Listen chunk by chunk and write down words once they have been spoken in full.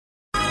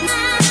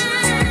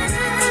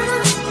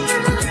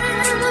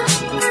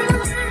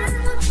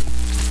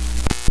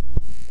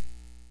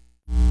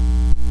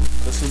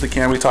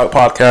Can We Talk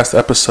podcast,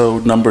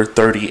 episode number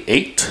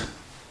 38.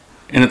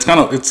 And it's kind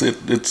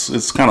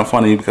of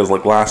funny because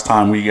like last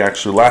time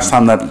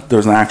that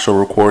there's an actual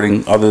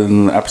recording other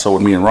than the episode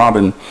with me and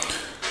Robin,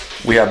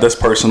 we had this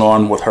person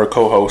on with her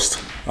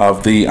co-host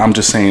of the I'm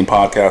Just Saying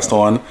podcast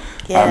on.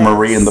 Yes.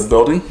 Marie in the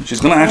building.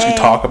 She's going to actually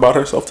talk about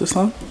herself this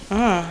time.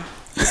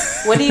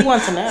 What do you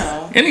want to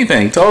know?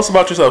 Anything. Tell us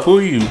about yourself. Who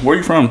are you? Where are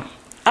you from?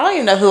 I don't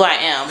even know who I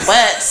am,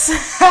 but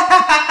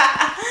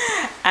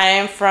I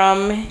am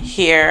from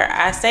here.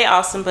 I say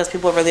Austin because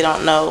people really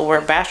don't know where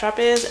Bastrop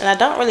is, and I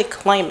don't really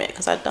claim it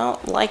because I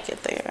don't like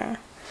it there.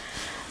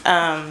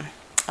 I'm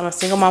a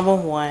single mom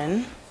of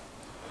one,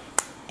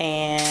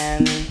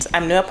 and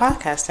I'm new at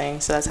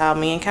podcasting, so that's how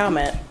me and Cal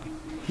met.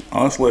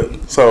 Oh, that's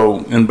lit.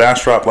 So in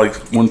Bastrop, like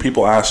when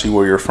people ask you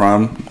where you're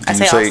from, I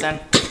say Austin.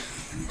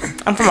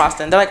 I'm from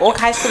Austin. They're like, what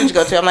high school did you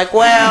go to? I'm like,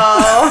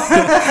 well,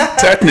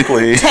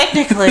 technically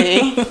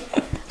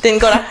didn't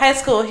go to high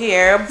school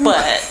here,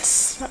 but.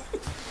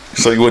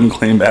 So you wouldn't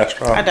claim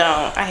Bastrop? I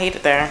don't. I hate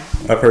it there.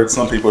 I've heard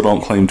some people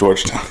don't claim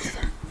Georgetown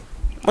either.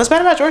 What's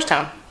bad about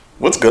Georgetown?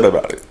 What's good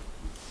about it?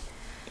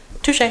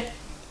 Touche.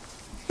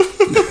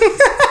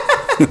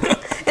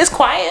 It's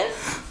quiet.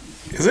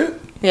 Is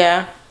it?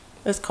 Yeah,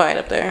 it's quiet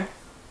up there.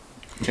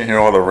 Can't hear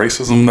all the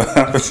racism that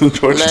happens in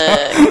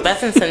Georgetown. Look,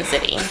 that's in Sin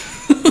City.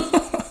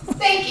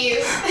 Thank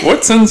you.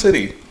 What's Sin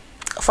City?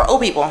 For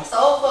old people. It's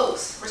old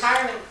folks,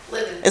 retirement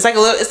living. It's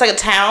like a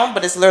town,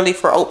 but it's literally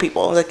for old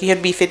people. Like you have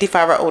to be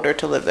 55 or older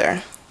to live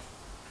there.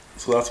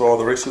 So that's where all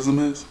the racism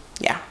is?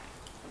 Yeah,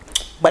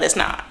 but it's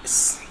not.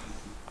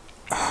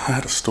 I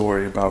had a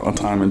story about a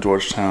time in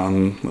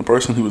Georgetown. The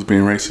person who was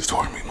being racist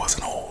toward me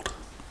wasn't old.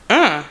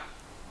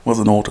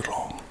 Wasn't old at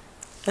all.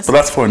 But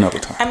that's for another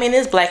time. I mean,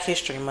 it's Black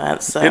History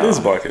Month, so. It is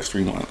Black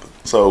History Month.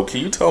 So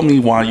can you tell me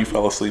why you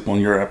fell asleep on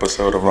your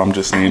episode of I'm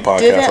Just Saying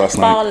podcast last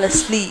night? I didn't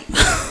fall asleep.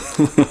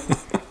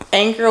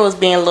 Anger was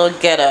being a little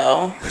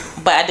ghetto,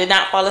 but I did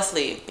not fall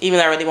asleep, even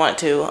though I really wanted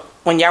to.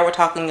 When y'all were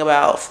talking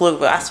about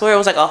Pflugerville, I swear it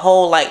was like a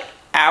whole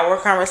hour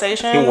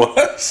conversation. It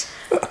was?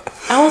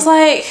 I was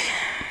like,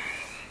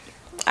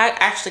 I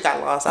actually got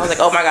lost. I was like,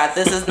 oh my God,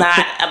 this is not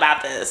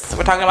about this.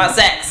 We're talking about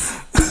sex.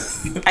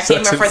 I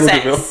came here for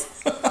sex.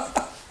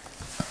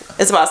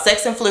 It's about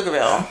sex in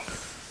Pflugerville.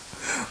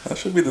 That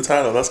should be the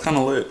title. That's kind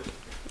of lit.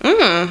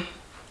 That's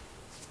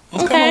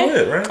okay. Kind of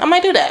lit, right? I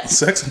might do that.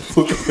 Sex in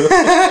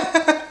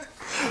Pflugerville.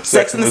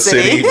 Sex in the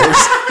City.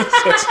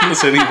 Sex in the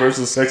City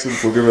versus Sex in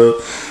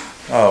Pflugerville.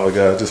 Oh my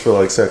God, I just feel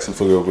like Sex in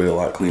Pflugerville would be a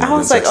lot cleaner. I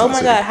was like, oh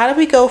my God, how did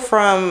we go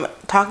from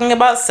talking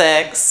about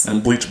sex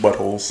and bleach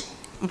buttholes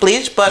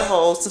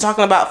to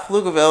talking about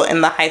Pflugerville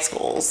in the high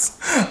schools?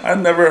 I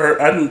never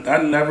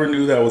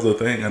knew that was a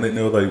thing. I didn't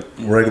know like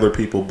regular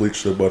people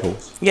bleach their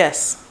buttholes.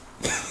 Yes.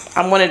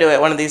 I'm going to do it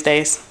one of these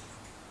days.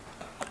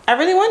 I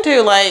really want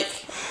to.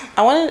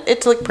 I want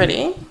it to look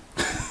pretty.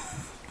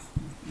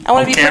 I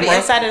want to be pretty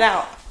inside and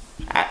out.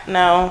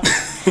 No.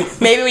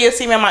 Maybe you'll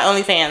see me on my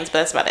OnlyFans, but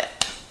that's about it.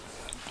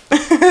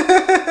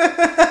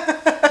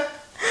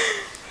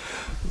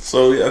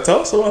 So yeah,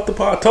 tell us more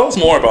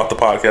about the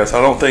podcast.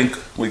 I don't think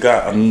we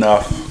got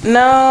enough.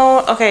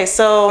 No. Okay,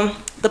 so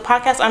the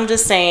podcast I'm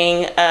Just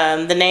Saying,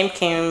 the name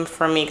came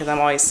from me because I'm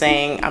always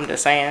saying I'm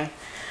just saying.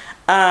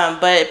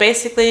 But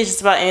basically it's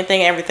just about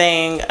anything,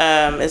 everything.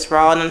 It's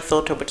raw and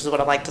unfiltered, which is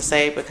what I like to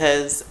say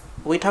because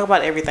we talk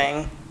about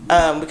everything.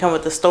 We come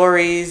with the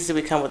stories,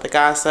 we come with the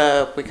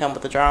gossip, we come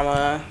with the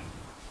drama,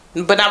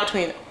 but not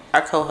between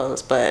our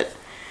co-hosts, but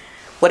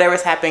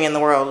whatever's happening in the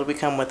world, we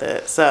come with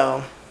it.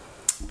 So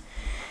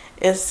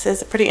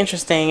it's pretty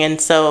interesting. And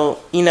so,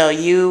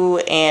 you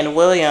and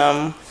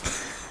William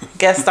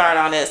guest starred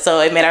on it,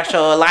 so it made our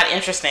show a lot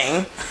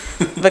interesting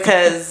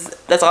because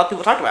that's all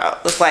people talk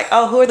about. It's like,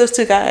 oh, who are those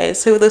two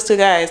guys?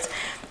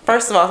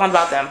 First of all, it's not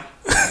about them.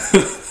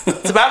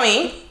 It's about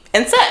me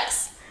and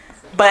sex.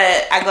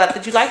 But I'm glad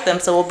that you like them,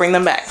 so we'll bring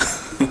them back.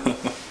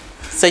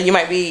 So y'all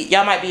might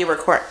be a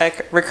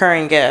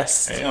recurring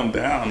guest. Hey, I'm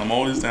down. I'm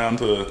always down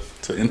to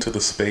enter the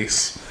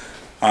space.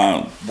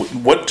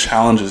 What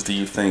challenges do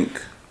you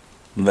think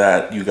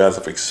that you guys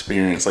have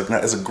experienced, like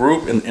as a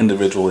group and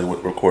individually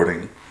with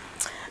recording?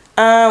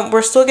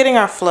 We're still getting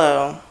our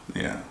flow.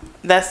 Yeah.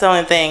 That's the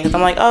only thing. Cause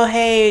I'm like, oh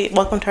hey,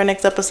 welcome to our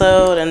next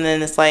episode, and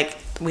then it's like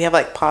we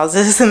have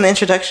pauses in the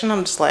introduction.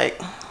 I'm just like.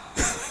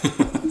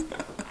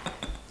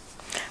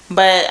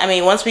 But I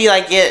mean, once we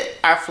get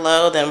our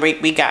flow, then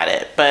we got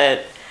it.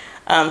 But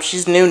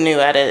she's new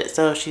at it,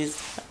 so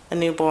she's a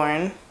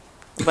newborn.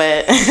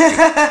 But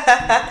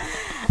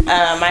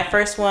my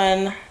first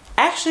one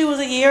actually was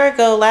a year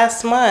ago.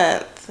 Last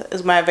month it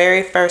was my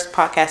very first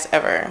podcast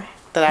ever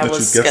that I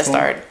was guest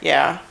starred.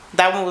 Yeah,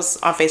 that one was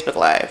on Facebook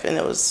Live, and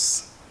it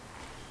was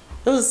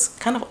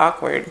kind of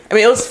awkward. I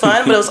mean, it was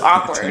fun, but it was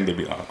awkward. It tended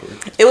to be awkward.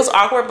 It was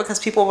awkward because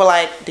people were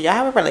like, "Do y'all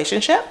have a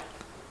relationship?"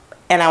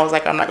 And I was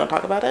like, "I'm not gonna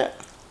talk about it."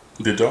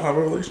 Did y'all have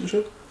a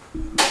relationship?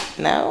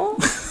 No.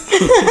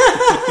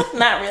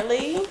 Not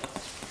really.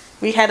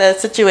 We had a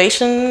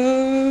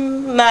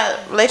situation,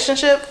 not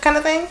relationship kind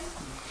of thing.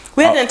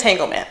 We had an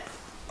entanglement.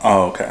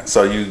 Oh, okay.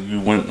 So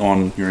you went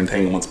on your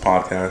Entanglements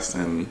podcast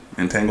and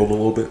entangled a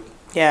little bit?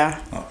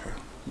 Yeah. Okay.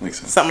 Makes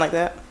sense. Something like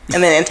that.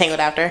 And then entangled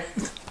after.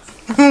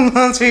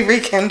 Once we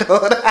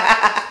rekindled.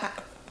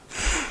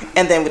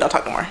 And then we don't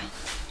talk no more.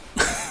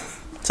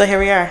 So here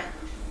we are.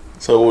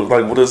 So,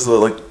 like, what is the,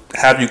 like,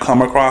 have you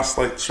come across,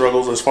 like,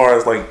 struggles as far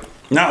as, like,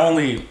 not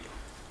only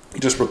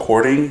just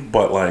recording,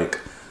 but, like,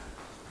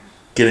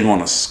 getting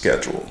on a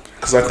schedule?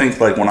 Because I think,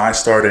 like, when I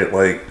started,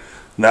 like,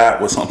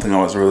 that was something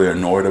I was really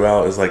annoyed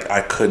about, is, like,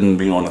 I couldn't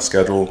be on a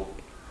schedule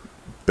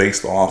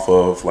based off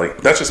of,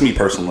 like, that's just me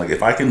personally. Like,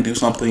 if I can do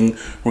something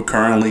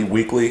recurrently,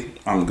 weekly,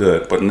 I'm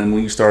good. But then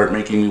when you start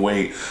making me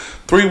wait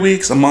 3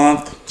 weeks, a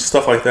month,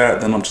 stuff like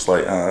that, then I'm just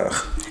like,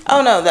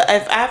 Oh no!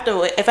 If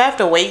I have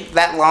to wait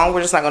that long,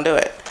 we're just not gonna do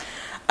it.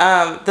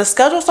 The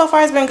schedule so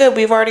far has been good.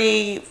 We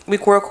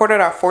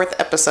recorded our 4th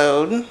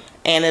episode,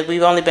 and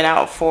we've only been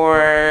out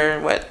for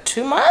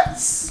 2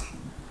 months.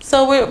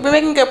 So we're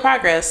making good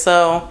progress.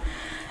 So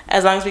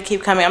as long as we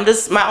keep coming,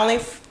 my only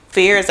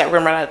fear is that we're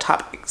gonna run out of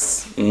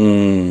topics.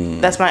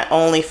 That's my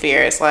only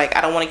fear. It's like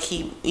I don't want to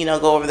keep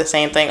go over the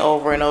same thing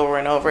over and over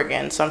and over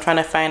again. So I'm trying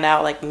to find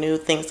out like new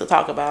things to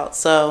talk about.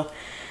 So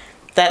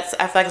I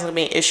feel like it's gonna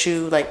be an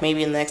issue like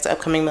maybe in the next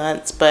upcoming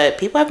months. But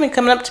people have been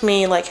coming up to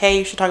me like, hey,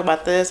 you should talk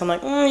about this. I'm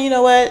like, you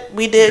know what,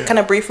 we did kind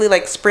of briefly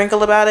like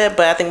sprinkle about it,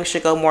 but I think we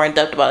should go more in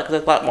depth about it because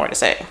there's a lot more to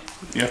say.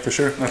 Yeah, for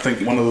sure. I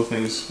think one of the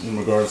things in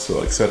regards to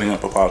like setting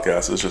up a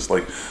podcast is just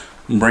like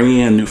bringing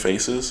in new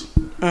faces.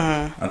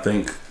 I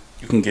think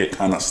you can get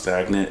kind of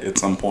stagnant at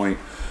some point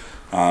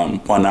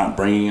by not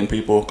bringing in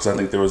people, because I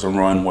think there was a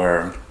run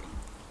where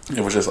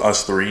it was just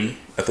us 3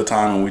 at the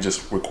time, and we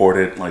just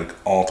recorded like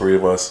all 3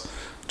 of us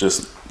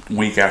just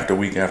week after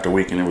week after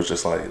week, and it was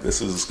just like,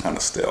 this is kind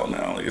of stale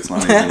now. Like, it's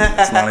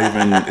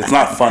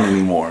not fun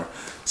anymore.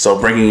 So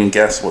bringing in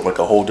guests with like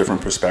a whole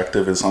different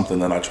perspective is something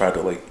that I try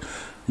to like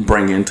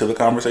bring into the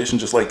conversation,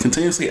 just like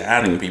continuously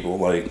adding people.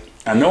 Like,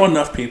 I know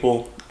enough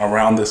people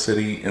around the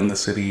city, in the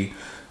city,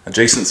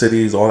 adjacent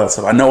cities, all that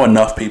stuff. I know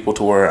enough people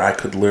to where I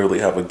could literally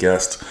have a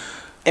guest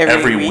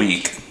every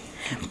week.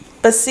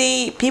 But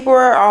see, people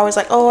are always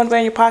like, oh, I want to be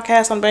on your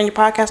podcast, I want to be on your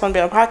podcast, I want to be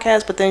on a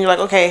podcast. But then you're like,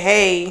 okay,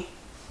 hey,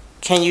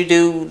 can you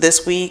do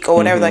this week or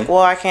whatever? Like,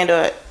 well, I can't do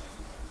it.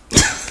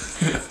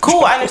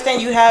 Cool, I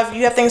understand you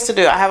have things to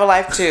do. I have a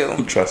life too.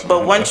 Trust me.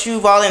 But once you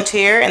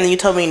volunteer and then you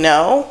told me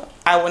no,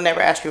 I will never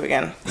ask you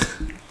again.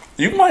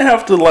 You might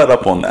have to let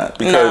up on that,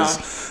 because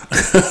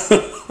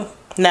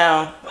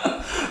No.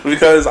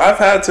 because I've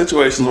had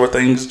situations where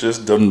things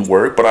just didn't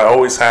work, but I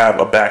always have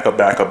a backup.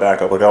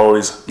 Like, I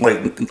always,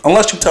 like,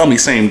 unless you tell me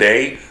same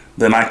day,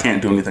 then I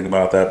can't do anything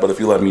about that. But if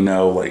you let me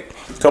know like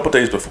a couple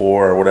days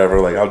before or whatever,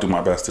 like, I'll do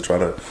my best to try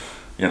to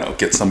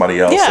get somebody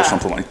else or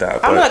something like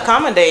that. I'm gonna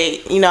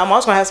accommodate. I'm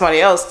also gonna have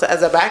somebody else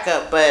as a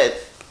backup,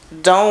 but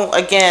don't,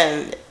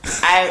 again,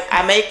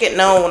 I make it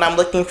known when I'm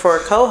looking for a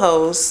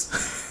co-host.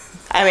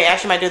 I mean,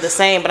 actually might do the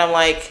same, but I'm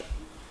like,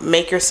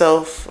 make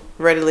yourself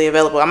readily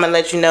available. I'm gonna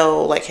let you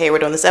know, like, hey, we're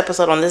doing this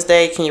episode on this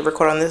day. Can you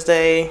record on this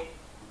day?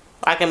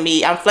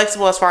 I'm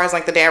flexible as far as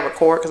like the day I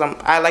record, because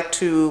I like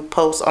to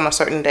post on a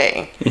certain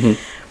day.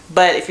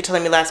 But if you're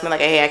telling me last minute,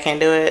 like, hey, I can't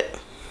do it,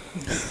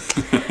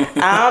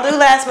 I don't do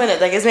last minute.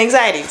 That gives me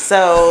anxiety.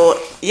 So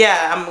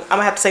yeah, I'm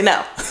gonna have to say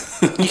no.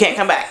 You can't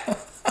come back.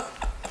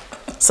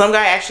 Some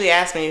guy actually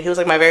asked me. He was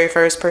like my very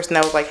first person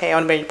that was like, "Hey, I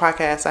want to be on your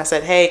podcast." I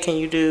said, "Hey, can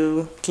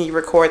you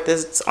record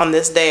this on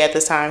this day at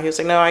this time?" He was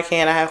like, "No, I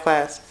can't. I have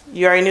class."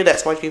 You already knew that,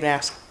 so why'd you even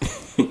ask?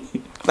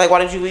 Like, why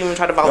did you even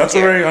try to volunteer? That's a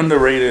very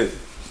underrated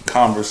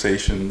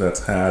conversation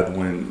that's had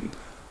when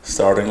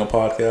starting a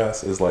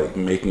podcast, is like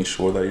making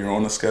sure that you're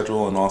on the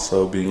schedule and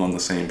also being on the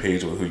same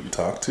page with who you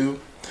talk to.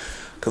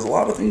 Because a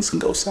lot of things can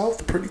go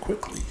south pretty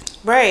quickly.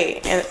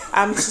 Right. And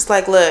I'm just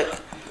like, look,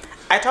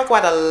 I talk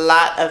about a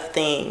lot of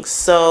things.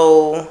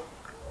 So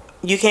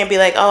you can't be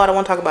like, oh, I don't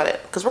want to talk about it.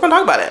 Because we're going to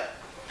talk about it.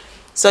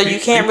 So you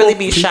can't really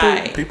be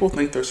shy. People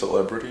think they're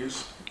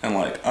celebrities. And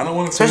like, I don't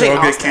want to say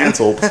I'll get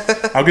canceled.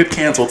 I'll get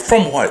canceled.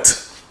 From what?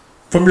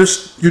 From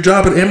your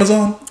job at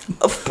Amazon?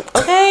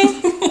 Okay.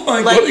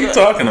 Like, what are you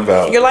talking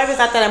about? Your life is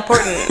not that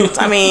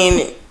important. I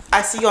mean,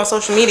 I see you on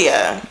social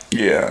media.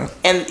 Yeah.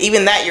 And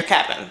even that, you're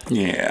capping.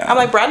 Yeah. I'm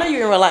like, bro, I know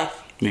you in real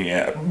life.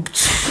 Yeah.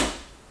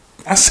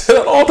 I say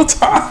that all the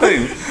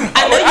time.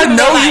 I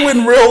know you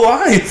in real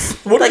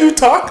life. What are you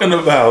talking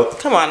about?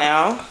 Come on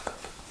now.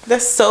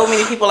 There's so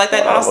many people like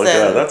that in Austin. Oh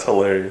my God, that's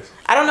hilarious.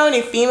 I don't know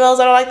any females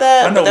that are like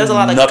that, but there's a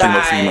lot of nothing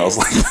guys. but females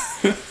like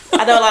that.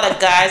 I know a lot of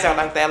guys are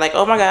like that. Like,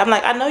 oh my God. I'm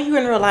like, I know you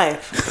in real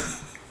life.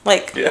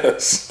 Like,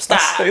 yes. Stop.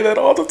 I say that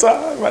all the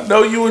time. I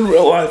know you in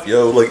real life,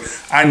 yo. Like,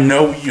 I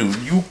know you.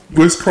 You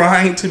was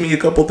crying to me a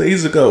couple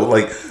days ago.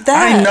 Like,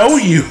 I know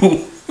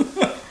you.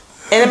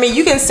 And I mean,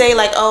 you can say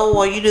like, oh,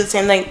 well, you do the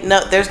same thing.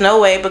 No, there's no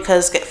way,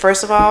 because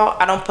first of all,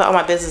 I don't put all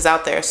my business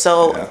out there.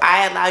 So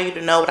I allow you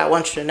to know what I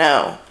want you to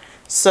know.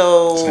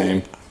 So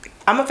Same.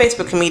 I'm a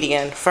Facebook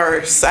comedian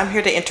first. I'm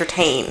here to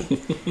entertain.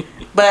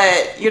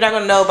 But you're not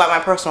going to know about my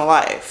personal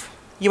life.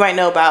 You might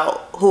know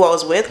about who I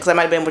was with, because I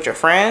might have been with your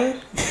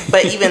friend.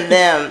 But even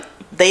them,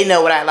 they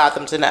know what I allowed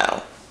them to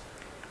know.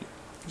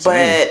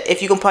 Same. But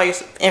if you can pull your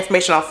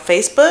information off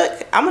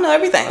Facebook, I'm gonna know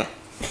everything.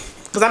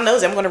 Because I'm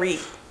nosy, I'm gonna read.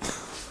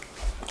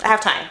 I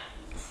have time.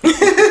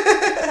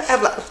 I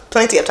have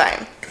plenty of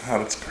time.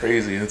 God, it's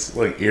crazy. It's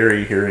like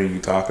eerie hearing you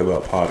talk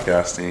about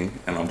podcasting,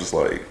 and I'm just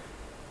like,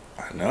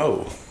 I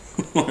know.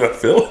 I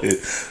feel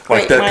it.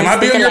 Like Great that. Can I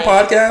be minds on your think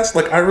alike. podcast?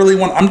 Like, I really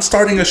want. I'm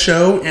starting a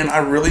show, and I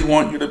really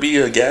want you to be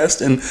a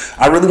guest, and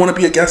I really want to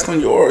be a guest on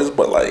yours,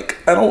 but like,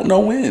 I don't know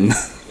when.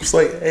 It's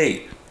like,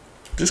 hey,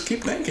 just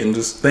keep thinking.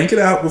 Just think it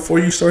out before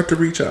you start to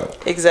reach out.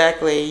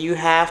 Exactly. You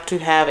have to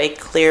have a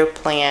clear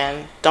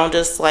plan. Don't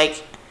just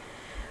like.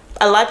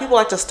 A lot of people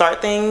like to start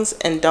things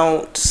and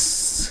don't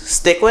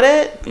stick with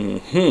it.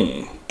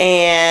 Mm-hmm.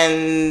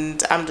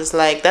 And I'm just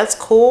like, that's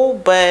cool,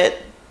 but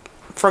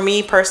for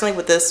me personally,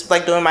 with this,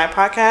 like doing my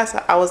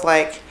podcast, I was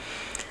like,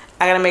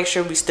 I gotta make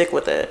sure we stick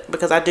with it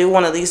because I do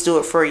want to at least do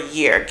it for a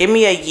year. Give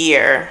me a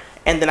year,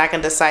 and then I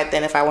can decide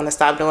then if I want to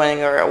stop doing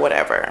it or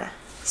whatever.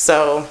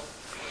 So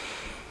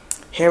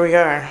here we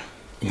are.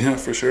 Yeah,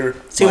 for sure.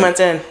 2 months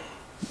in.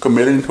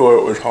 Committing to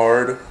it was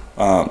hard.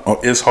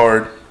 Is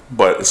hard,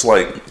 but it's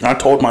like I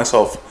told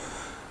myself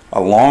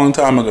a long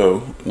time ago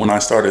when I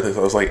started this.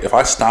 I was like, if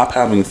I stop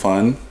having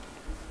fun,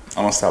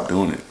 I'm gonna stop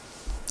doing it.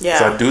 Yeah.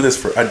 So I do this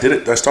for. I did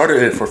it. I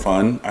started it for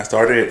fun. I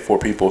started it for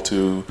people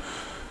to,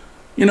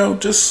 you know,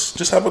 just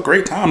have a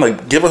great time.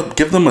 Like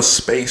give them a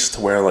space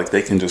to where like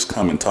they can just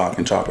come and talk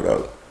and chop it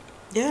up.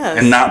 Yeah.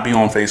 And not be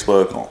on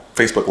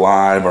Facebook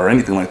Live or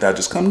anything like that.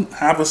 Just come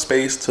have a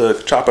space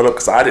to chop it up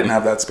because I didn't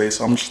have that space.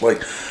 So I'm just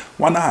like,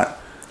 why not?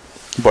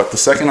 But the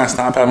second I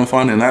stopped having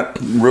fun, and that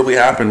really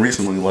happened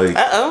recently, like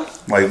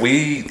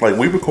we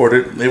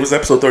recorded. It was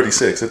episode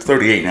 36. It's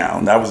 38 now,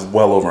 and that was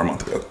well over a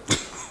month ago.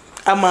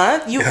 A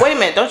month? Wait a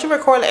minute. Don't you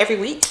record every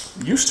week?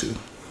 Used to.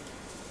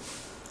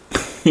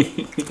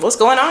 What's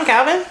going on,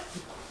 Calvin?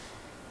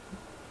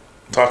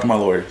 Talk to my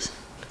lawyers.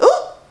 Ooh.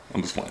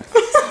 I'm just playing.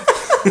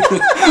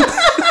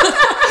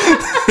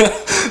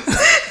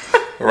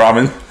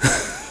 Robin.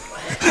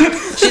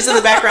 She's in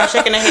the background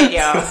shaking her head,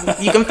 y'all.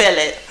 You can feel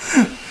it.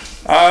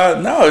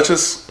 No, it's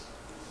just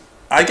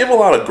I give a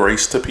lot of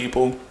grace to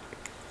people,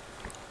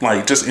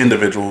 like just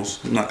individuals.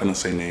 I'm not gonna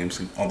say names,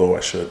 although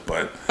I should,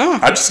 but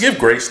I just give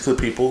grace to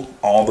people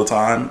all the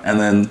time. And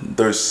then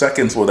there's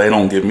seconds where they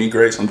don't give me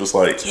grace. I'm just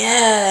like,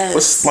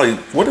 yes.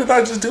 what did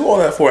I just do all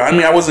that for? I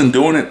mean, I wasn't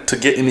doing it to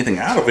get anything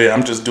out of it.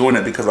 I'm just doing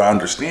it because I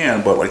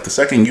understand. But like the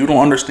second you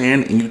don't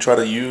understand and you try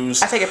to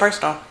use, I take it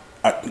personal.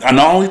 I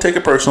not only take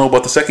it personal,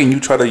 but the second you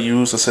try to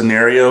use a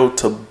scenario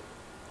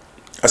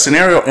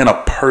and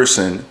a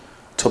person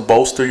to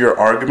bolster your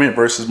argument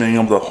versus being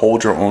able to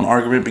hold your own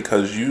argument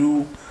because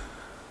you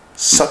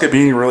suck at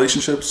being in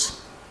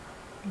relationships,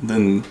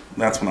 then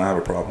that's when I have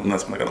a problem.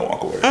 That's when I gotta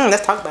walk away.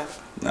 Let's talk about it.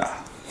 Nah.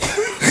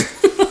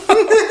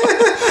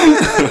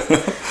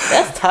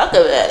 Let's talk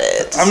about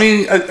it. I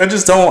mean, I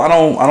just don't. I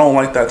don't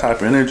like that type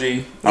of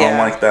energy. I don't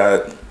like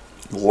that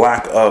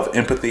lack of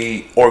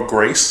empathy or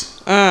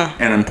grace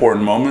in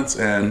important moments.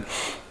 And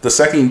the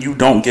second you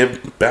don't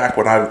give back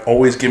what I've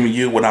always given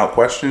you without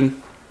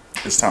question,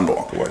 it's time to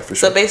walk away for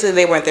sure. So basically,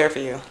 they weren't there for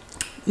you.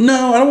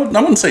 No, I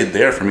wouldn't say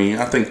there for me.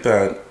 I think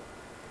that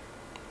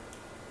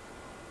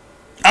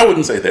I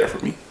wouldn't say there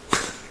for me.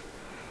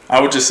 I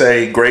would just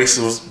say grace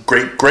was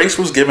great. Grace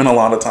was given a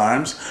lot of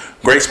times.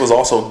 Grace was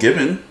also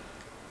given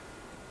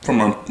from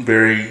a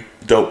very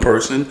dope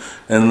person,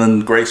 and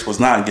then grace was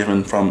not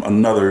given from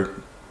another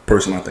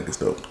person I think is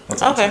dope.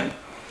 That's what I'm saying.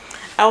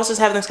 I was just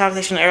having this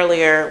conversation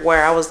earlier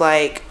where I was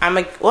like,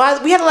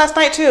 we had it last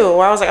night too,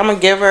 where I was like, I'm a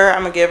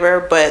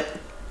giver, but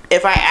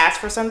if I ask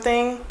for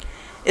something,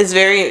 it's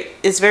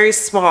very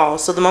small.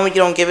 So the moment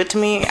you don't give it to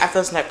me, I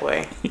feel some type of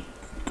way.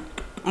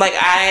 Like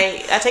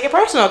I take it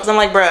personal because I'm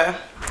like, bruh,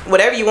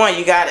 whatever you want,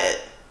 you got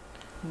it.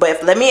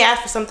 But let me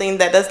ask for something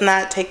that does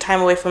not take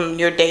time away from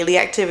your daily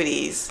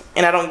activities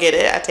and I don't get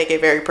it, I take it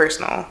very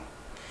personal.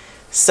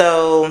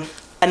 So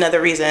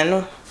another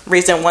reason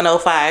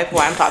 105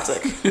 why I'm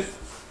toxic.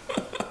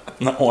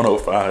 Not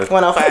 105.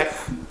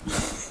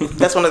 105.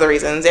 That's one of the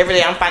reasons. Every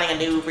day I'm finding a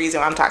new reason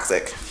why I'm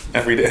toxic.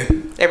 Every day.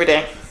 Every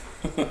day.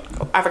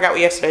 I forgot what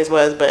yesterday's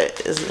was, but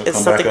it's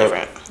something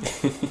different.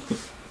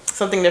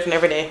 Something different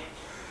every day.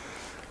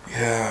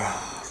 Yeah.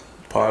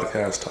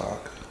 Podcast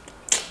talk.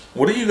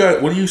 What do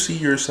you see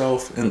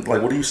yourself and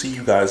like what do you see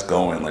you guys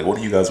going? Like what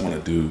do you guys want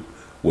to do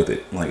with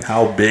it? Like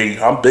how big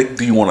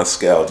do you want to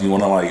scale? Do you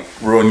want to like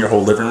ruin your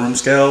whole living room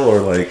scale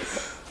or like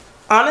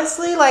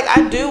honestly, like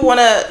I do want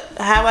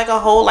to have like a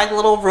whole like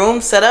little room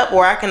set up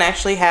where I can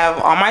actually have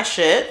all my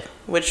shit,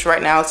 which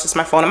right now it's just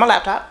my phone and my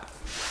laptop.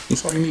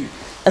 That's all you need.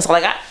 That's all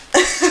I got.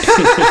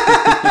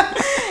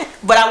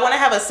 But I want to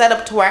have a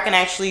setup to where I can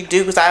actually do,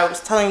 because I was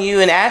telling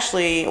you and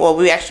Ashley, well,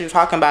 we actually were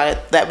talking about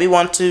it, that we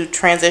want to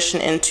transition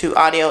into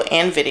audio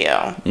and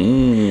video.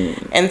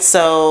 And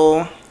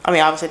so, I mean,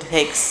 obviously it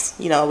takes,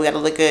 we got to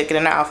look good, get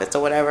in our outfits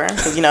or whatever.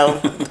 Because,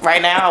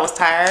 right now I was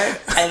tired.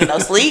 I didn't get no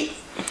sleep.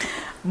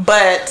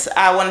 But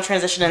I want to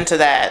transition into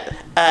that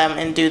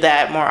and do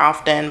that more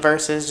often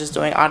versus just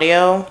doing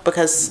audio.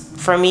 Because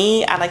for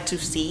me, I like to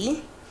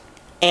see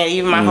And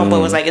even my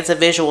homeboy was like, it's a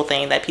visual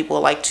thing that people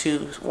like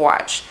to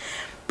watch.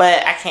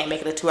 But I can't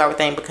make it a 2-hour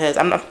thing because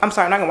I'm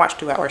sorry, I'm not gonna watch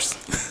 2 hours.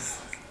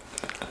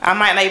 I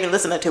might not even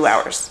listen to 2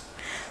 hours.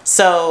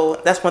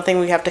 So that's one thing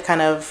we have to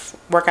kind of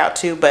work out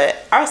too. But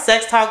our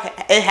sex talk,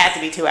 it had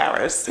to be 2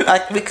 hours.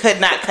 Like, we could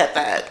not cut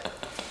that.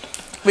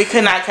 We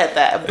could not cut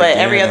that. But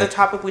every other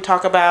topic we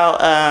talk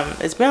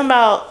about, it's been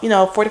about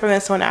 45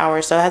 minutes to an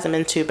hour, so it hasn't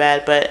been too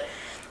bad. But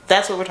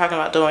that's what we're talking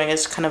about doing,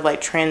 is kind of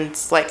like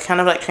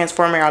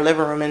transforming our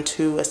living room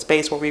into a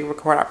space where we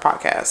record our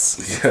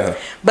podcasts. Yeah.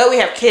 But we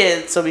have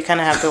kids, so we kind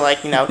of have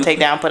to take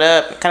down, put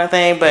up kind of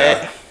thing.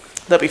 But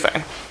they'll be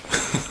fine.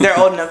 They're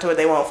old enough to where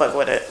they won't fuck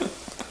with it.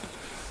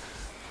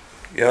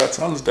 Yeah, that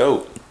sounds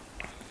dope.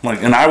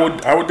 Like, and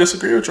I would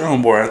disagree with your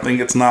homeboy. I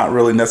think it's not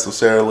really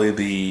necessarily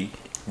the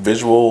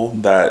visual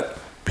that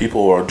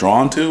people are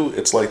drawn to.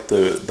 It's like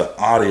the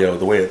audio,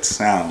 the way it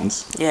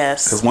sounds.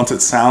 Yes. Because once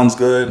it sounds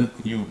good,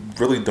 you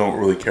really don't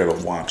really care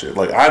to watch it.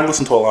 Like, I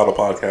listen to a lot of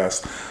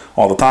podcasts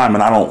all the time,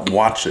 and I don't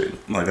watch it.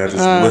 Like, I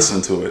just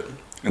listen to it,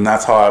 and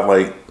that's how I've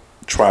like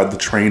tried to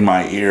train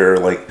my ear.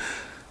 Like,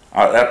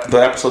 the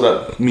episode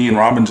that me and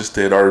Robin just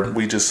did,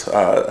 we just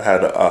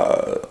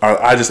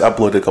I just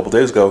uploaded a couple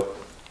days ago.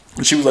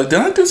 And she was like, "Did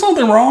I do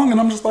something wrong?" And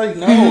I'm just like,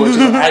 "No, it's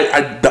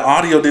just, the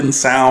audio didn't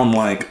sound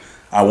like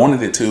I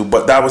wanted it to."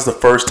 But that was the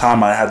first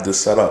time I had this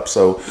set up,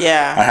 so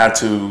yeah, I had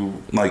to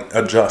like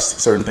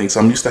adjust certain things.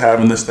 So I'm used to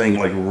having this thing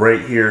like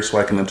right here, so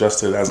I can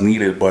adjust it as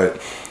needed.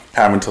 But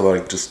having to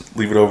like just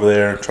leave it over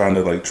there, trying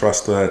to like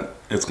trust that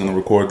it's gonna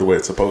record the way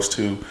it's supposed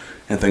to,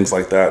 and things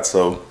like that.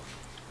 So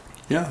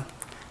yeah.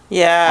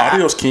 Yeah.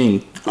 Audio's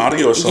king.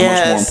 Audio is so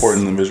much more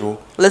important than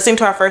visual. Listening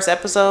to our first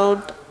episode,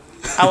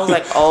 I was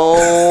like,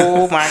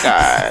 oh my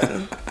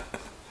God.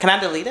 Can I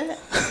delete it?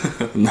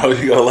 No,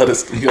 you gotta let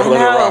it. You gotta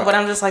let it rock. But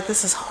I'm just like,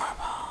 this is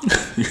horrible.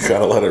 You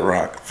gotta let it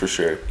rock for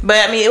sure.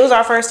 But I mean, it was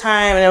our first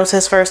time, and it was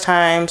his first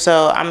time.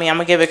 So I mean, I'm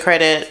gonna give it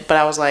credit. But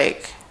I was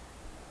like,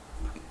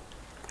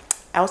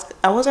 I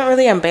wasn't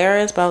really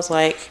embarrassed, but I was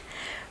like,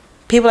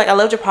 people like, I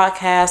loved your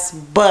podcast,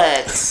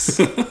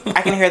 but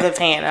I can hear the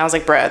fan. And I was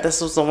like, bruh,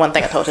 this was the one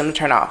thing I told him to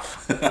turn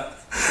off.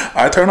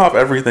 I turn off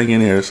everything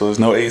in here, so there's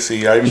no AC.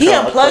 He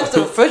unplugs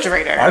the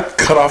refrigerator. I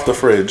cut off the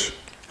fridge.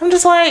 I'm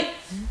just like,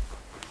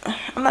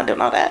 I'm not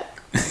doing all that.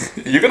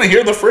 You're gonna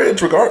hear the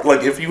fridge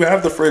like if you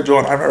have the fridge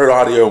on. I've heard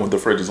audio when the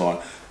fridge is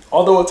on.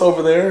 Although it's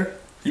over there,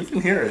 you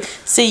can hear it.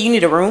 See, you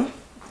need a room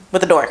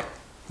with a door.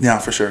 Yeah,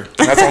 for sure.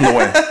 That's on the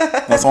way.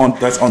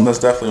 That's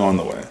definitely on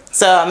the way.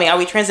 So I mean, are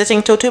we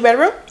transitioning to a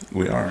 2-bedroom?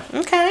 We are.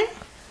 Okay.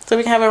 So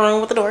we can have a room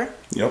with a door.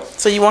 Yep.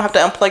 So you won't have to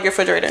unplug your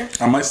refrigerator.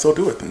 I might still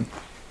do it then.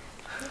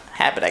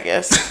 Habit, I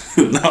guess.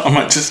 No, I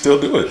might just still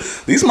do it.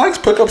 These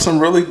mics pick up some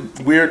really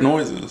weird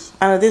noises.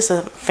 I know these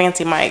are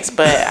fancy mics,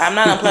 but I'm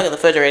not unplugging the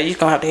refrigerator. You're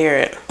gonna have to hear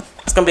it.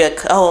 It's gonna be a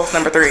co-host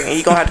number 3, and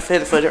you're gonna have to fit the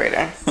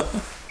refrigerator.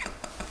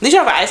 At least you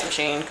have an ice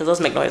machine, because those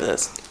make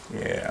noises.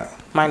 Yeah.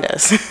 Mine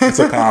does. It's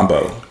a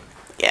combo.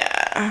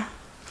 Yeah.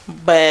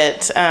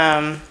 But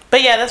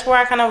yeah, that's where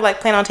I kind of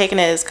like plan on taking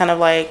it. Is kind of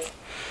like,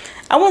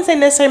 I wouldn't say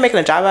necessarily making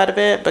a job out of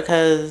it,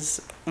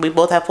 because we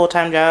both have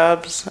full-time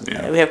jobs.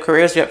 Yeah. We have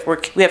careers.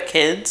 We have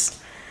kids.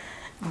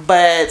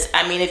 But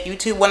I mean, if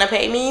YouTube want to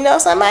pay me,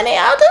 some money,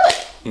 I'll do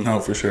it. No,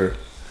 for sure.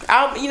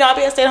 I'll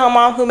be a stay-at-home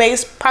mom who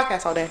makes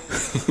podcasts all day,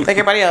 like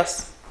everybody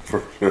else.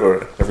 For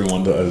sure,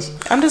 everyone does.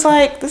 I'm just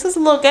like, this is a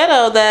little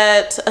ghetto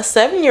that a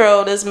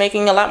 7-year-old is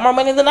making a lot more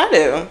money than I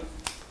do.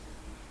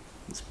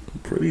 It's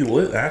pretty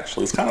lit,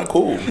 actually. It's kind of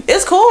cool.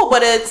 It's cool,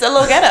 but it's a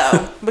little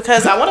ghetto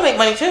because I want to make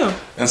money too.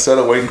 Instead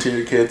of waiting till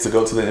your kids to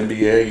go to the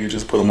NBA, you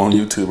just put them on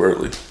YouTube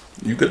early.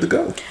 You good to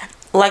go.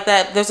 Like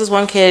that, there's this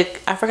one kid,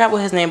 I forgot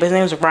what his name, but his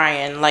name was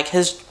Ryan. Like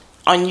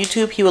on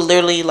YouTube, he would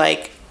literally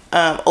like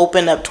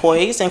open up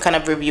toys and kind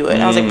of review it.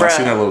 And I was like, bro, I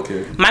seen that little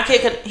kid. My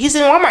kid he's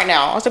in Walmart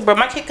now. I was like, bro,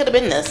 my kid could have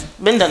been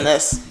done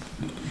this.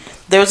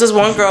 There was this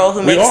one girl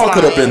who makes slime. We all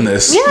could have been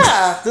this.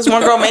 Yeah, this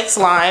one girl makes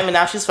slime, and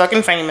now she's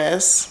fucking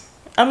famous.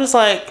 I'm just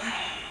like,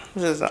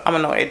 I'm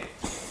annoyed.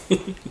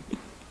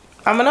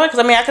 I'm annoyed because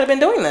I could have been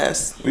doing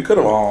this. We could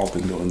have all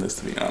been doing this,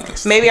 to be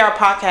honest. Maybe our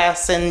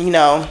podcast in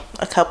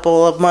a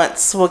couple of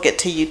months will get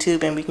to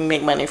YouTube and we can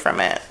make money from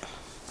it.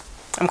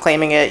 I'm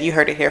claiming it. You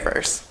heard it here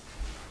first.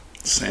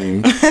 Same.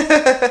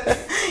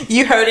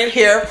 You heard it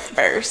here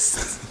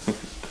first.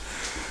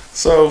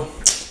 So,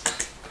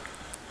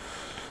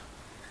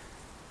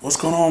 what's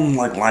going on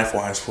like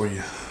life-wise for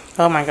you?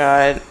 Oh my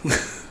God.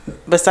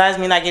 Besides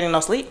me not getting no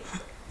sleep.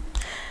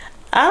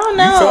 I don't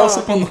know. You fell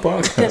asleep on the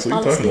podcast.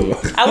 What are you talking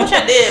about? I wish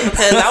I did,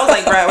 because I was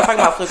like, bro, we're talking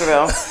about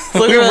Pflugerville.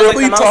 We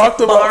really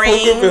talked about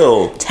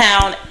Pflugerville.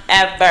 Town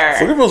ever.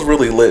 Pflugerville's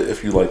really lit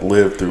if you like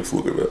lived through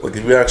Pflugerville. Like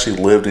if you actually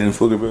lived in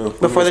Pflugerville.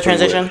 Before the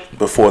transition?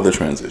 Before the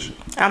transition.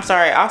 I'm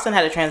sorry, Austin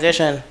had a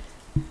transition,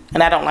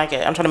 and I don't like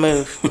it. I'm trying to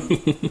move.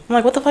 I'm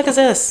like, what the fuck is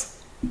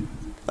this?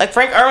 Like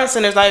Frank Irwin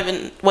Center's not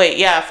even. Wait,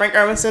 yeah, Frank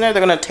Irwin Center.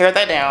 They're gonna tear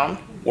that down.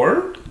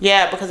 Word?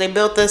 Yeah, because they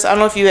built this. I don't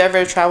know if you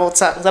ever traveled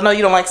south. Because I know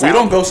you don't like south. We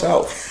don't go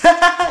south.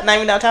 Not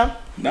even downtown?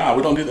 Nah,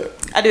 we don't do that.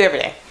 I do every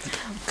day.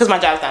 Because my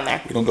job's down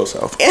there. We don't go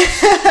south.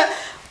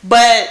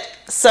 But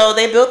so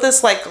they built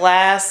this like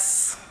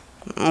glass,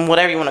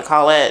 whatever you want to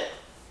call it,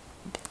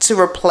 to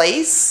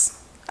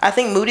replace, I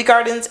think, Moody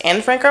Gardens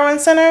and Frank Erwin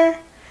Center.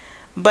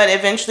 But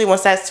eventually,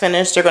 once that's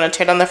finished, they're going to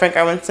tear down the Frank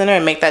Erwin Center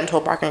and make that into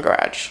a parking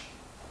garage.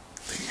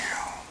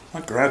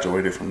 Damn. I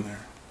graduated from there.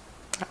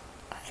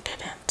 I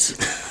didn't.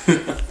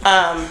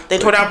 They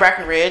tore down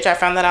Brackenridge. I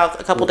found that out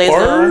a couple days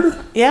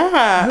ago. Yeah.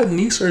 I had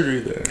knee surgery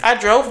there. I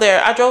drove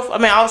there.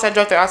 Obviously I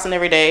drove there Austin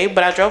every day,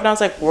 but I drove and I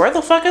was like, where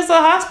the fuck is the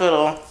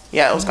hospital?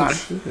 Yeah, it was gone.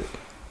 Shit.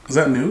 Is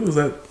that new?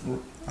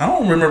 I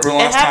don't remember the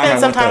last time. It happened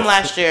sometime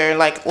last year,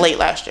 like late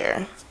last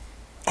year.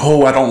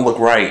 Oh, I don't look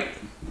right.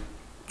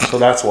 So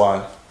that's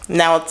why.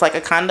 Now it's like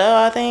a condo,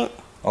 I think.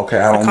 Okay,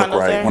 I don't look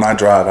right. There. When I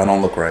drive, I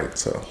don't look right,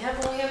 so. Yeah,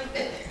 but we haven't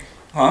been there.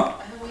 Huh?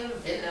 I think we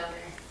haven't been down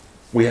there.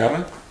 We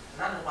haven't?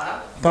 Not in a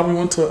while. I thought we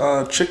went to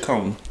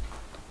Chickcomb.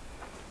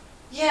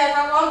 Yeah,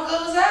 how long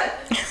ago was that?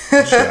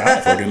 Shit, I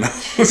don't fucking know.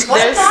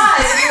 One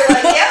time, you were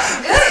like,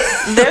 yeah,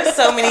 good. There's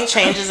so many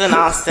changes in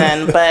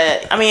Austin,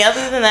 but I mean,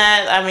 other than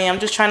that, I mean, I'm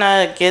just trying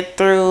to get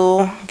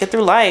through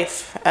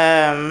life.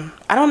 I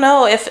don't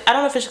know if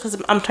it's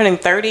because I'm turning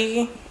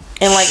 30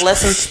 in like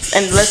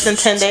less than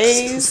 10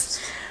 days.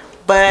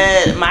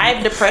 But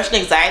my depression,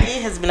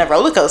 anxiety has been a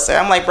roller coaster.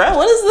 I'm like, bro,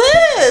 what is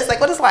this? Like,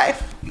 what is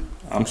life?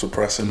 I'm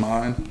suppressing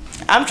mine.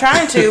 I'm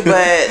trying to,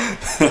 but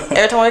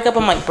every time I wake up,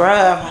 I'm like,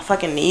 bruh, my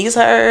fucking knees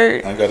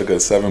hurt. I got a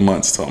good 7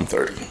 months till I'm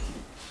 30.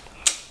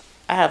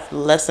 I have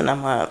less than a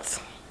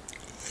month.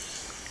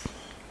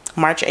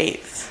 March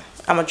 8th.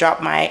 I'm going to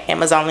drop my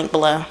Amazon link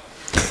below.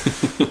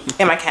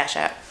 And my Cash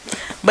App.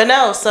 But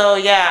no, so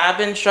yeah, I've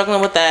been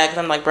struggling with that because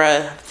I'm like,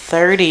 bruh,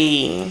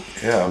 30.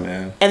 Yeah,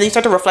 man. And then you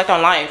start to reflect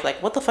on life.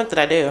 Like, what the fuck did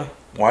I do?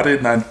 Why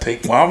didn't I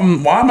take... Why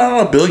am I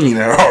not a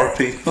billionaire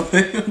already? What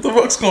the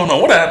fuck's going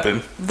on? What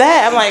happened?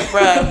 That, I'm like,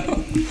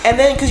 bruh. And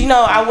then, because,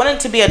 I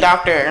wanted to be a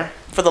doctor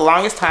for the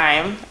longest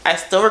time. I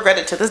still regret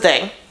it to this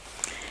day.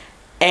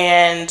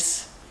 And...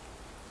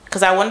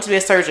 because I wanted to be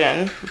a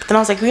surgeon. But then I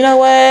was like, you know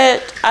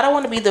what? I don't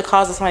want to be the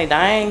cause of somebody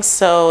dying,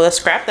 so let's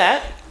scrap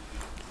that.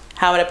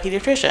 How about a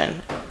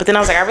pediatrician? But then I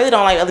was like, I really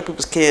don't like other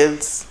people's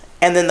kids.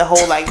 And then the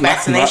whole, like,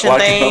 vaccination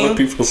not thing. Other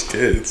people's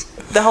kids.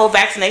 The whole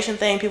vaccination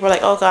thing, people are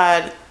like, oh,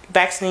 God,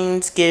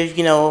 vaccines give,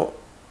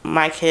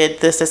 my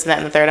kid this, and that,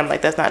 and the third. I'm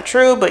like, that's not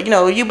true. But,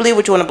 you believe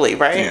what you want to believe,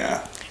 right?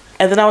 Yeah.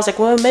 And then I was like,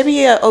 well,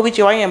 maybe a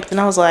OBGYN. But then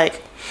I was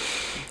like,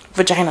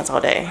 vaginas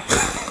all day.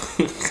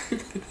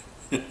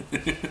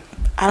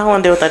 I don't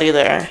want to deal with that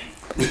either.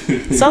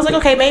 So I was like,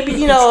 okay, maybe,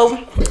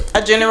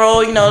 a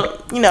general,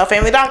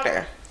 family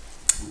doctor.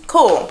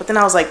 Cool. But then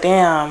I was like,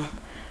 damn,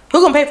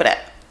 who gonna pay for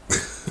that?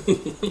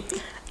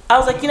 I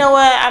was like, you know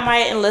what? I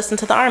might enlist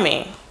into the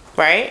army,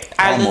 right?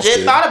 I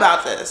legit thought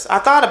about this. I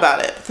thought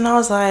about it. But then I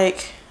was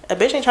like, a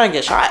bitch ain't trying to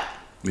get shot.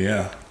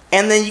 Yeah.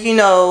 And then,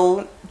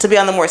 to be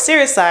on the more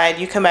serious side,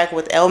 you come back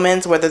with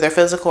ailments, whether they're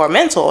physical or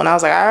mental. And I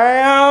was like, I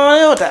don't want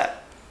to deal with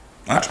that.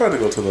 I tried to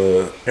go to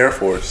the Air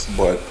Force,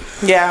 but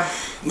yeah,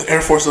 the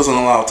Air Force doesn't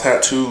allow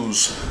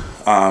tattoos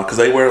because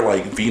they wear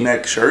like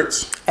V-neck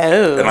shirts.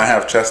 Oh. And I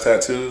have chest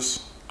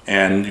tattoos,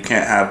 and you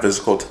can't have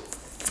visible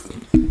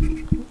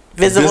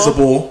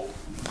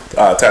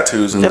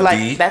tattoos in They're the like,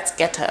 V. that's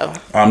ghetto.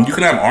 You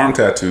can have arm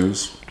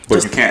tattoos,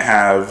 but you can't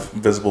have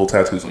visible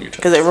tattoos on your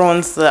chest because it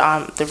ruins the I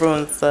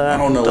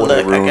don't know the what look,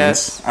 it ruins. I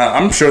guess.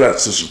 I'm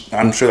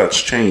sure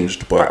that's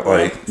changed, but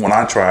like when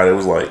I tried, it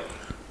was like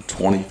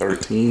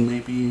 2013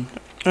 maybe.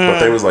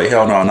 But they was like,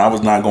 hell no, and I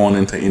was not going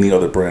into any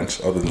other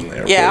branch other than the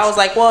Air Force. I was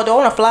like, well, don't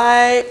want to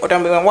fly or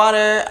don't be in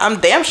water.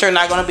 I'm damn sure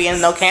not going to be in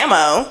no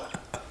camo.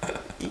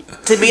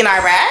 To be in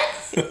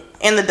Iraq,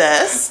 in the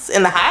dust,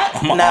 in the hot,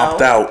 I'm gonna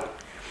opt out.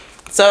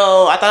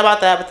 So I thought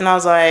about that, but then I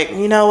was like,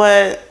 you know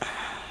what?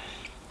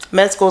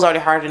 Med school's already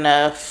hard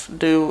enough.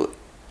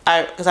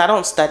 Because I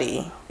don't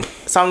study.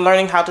 So I'm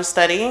learning how to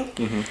study.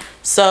 Mm-hmm.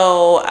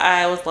 So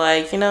I was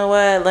like, you know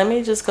what? Let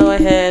me just go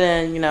ahead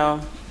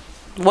and,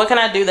 what can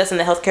I do that's in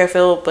the healthcare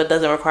field but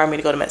doesn't require me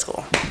to go to med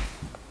school?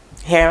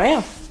 Here I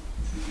am.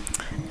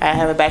 I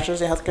have a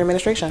bachelor's in healthcare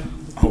administration.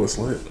 Oh, it's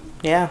lit.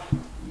 Yeah.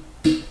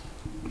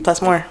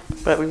 Plus more.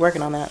 But we're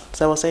working on that.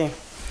 So we'll see.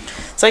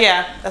 So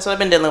yeah, that's what I've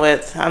been dealing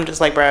with. I'm just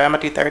like, bro, I'm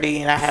going to do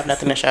 30 and I have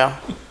nothing to show.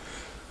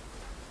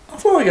 I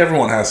feel like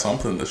everyone has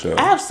something to show.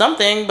 I have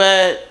something,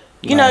 but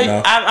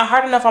I'm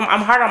hard enough.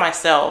 I'm hard on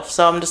myself.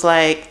 So I'm just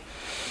like,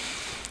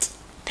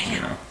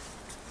 damn. Yeah.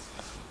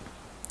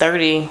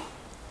 30.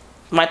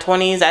 My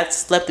 20s, I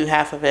slept through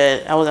half of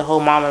it. I was a whole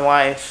mom and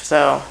wife.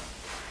 So,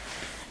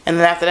 and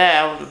then after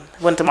that, I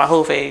went to my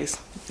whole phase.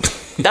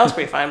 That was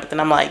pretty fun. But then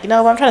I'm like, I'm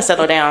trying to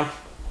settle down.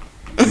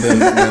 And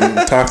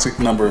then toxic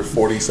number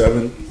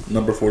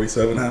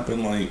 47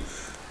 happened. Like,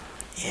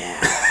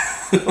 yeah.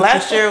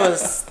 Last year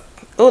was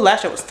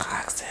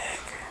toxic.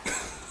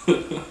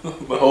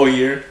 The whole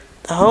year?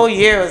 The whole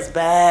year was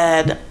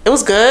bad. It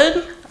was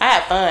good. I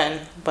had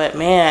fun. But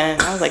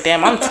man, I was like,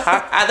 damn, I'm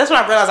toxic. That's when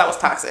I realized I was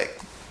toxic.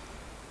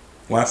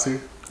 Last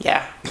year?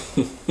 Yeah.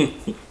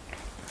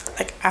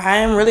 Like,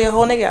 I'm really a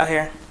whole nigga out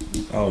here.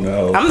 Oh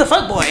no. I'm the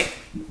fuck boy.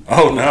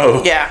 Oh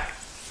no. Yeah.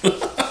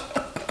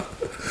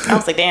 I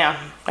was like, damn.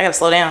 I gotta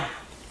slow down.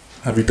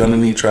 Have you done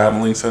any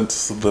traveling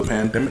since the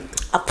pandemic?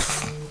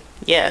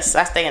 Yes,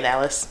 I stay in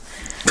Dallas.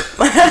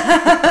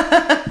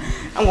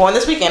 I'm going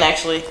this weekend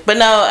actually, but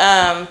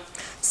no.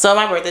 So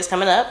my birthday's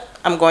coming up.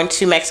 I'm going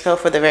to Mexico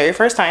for the very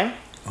first time.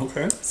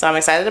 Okay. So I'm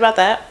excited about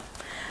that.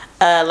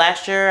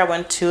 Last year I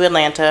went to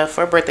Atlanta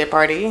for a birthday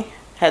party.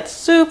 Had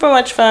super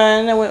much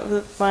fun. I went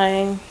with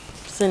my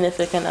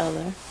significant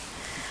other.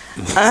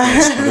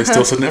 They're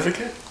still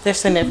significant? Their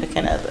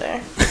significant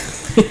other.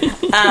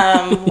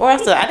 Where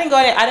else? I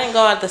didn't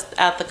go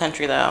out the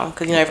country though,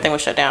 because everything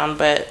was shut down.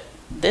 But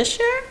this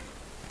year,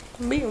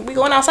 we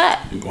going outside.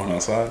 You going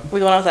outside? We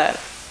going outside.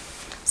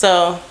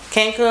 So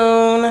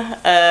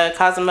Cancun,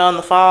 Cozumel in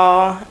the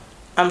fall.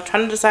 I'm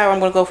trying to decide where I'm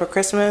going to go for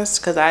Christmas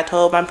because I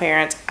told my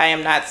parents I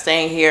am not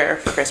staying here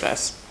for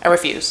Christmas. I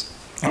refuse.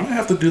 I might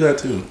have to do that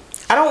too.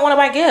 I don't want to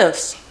buy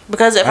gifts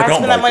because if I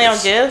spend that money gifts.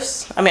 on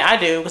gifts, I mean I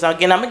do because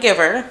again I'm a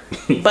giver,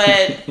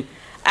 but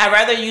I'd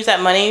rather use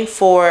that money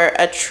for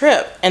a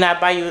trip and I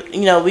buy you.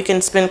 We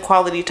can spend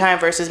quality time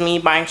versus me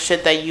buying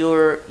shit that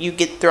you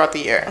get throughout the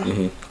year,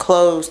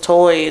 clothes,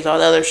 toys, all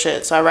the other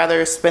shit. So I'd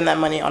rather spend that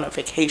money on a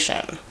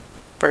vacation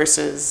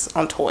versus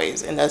on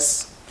toys and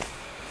just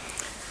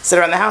sit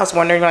around the house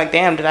wondering like,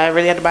 damn, did I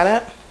really have to buy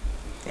that?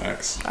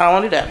 Facts. I don't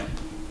want to do that.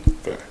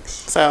 Facts.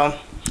 So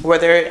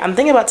I'm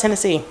thinking about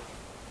Tennessee.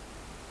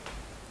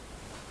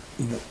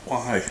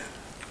 Why?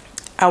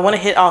 I want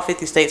to hit all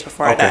 50 states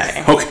before I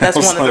die. Okay. That's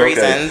one of the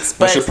reasons. That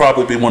But should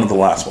probably be one of the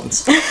last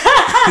ones.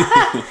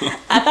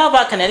 I thought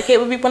about Connecticut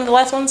would be one of the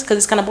last ones because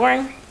it's kind of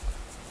boring.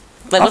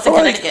 Like, what's in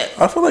Connecticut?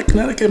 I feel like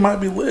Connecticut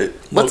might be lit.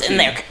 What's in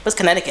there? What's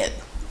Connecticut?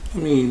 I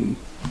mean,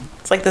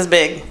 It's like this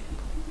big.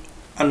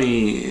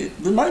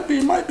 it might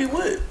be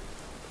lit.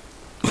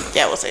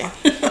 Yeah, we'll see.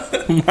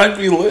 It might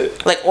be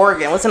lit. Like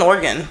Oregon. What's in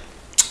Oregon?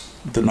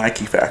 The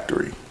Nike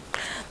factory.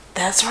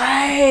 That's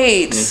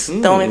right.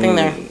 The only thing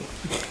there.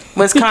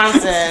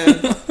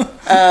 Wisconsin,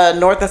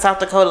 North and South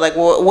Dakota. Like,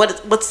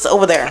 what's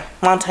over there?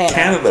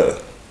 Montana.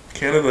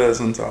 Canada is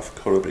in South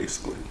Dakota,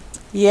 basically.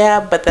 Yeah,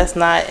 but that's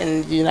not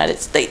in the United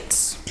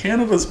States.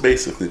 Canada's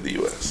basically the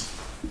U.S.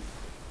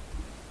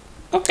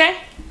 Okay.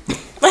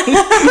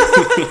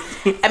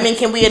 I mean,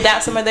 can we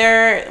adapt some of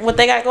what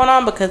they got going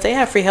on? Because they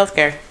have free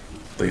healthcare.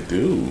 They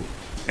do.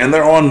 And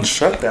they're on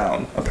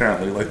shutdown,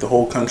 apparently. Like, the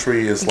whole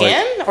country is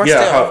Again? like... Or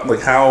yeah, still?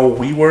 how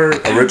we were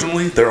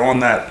originally, they're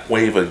on that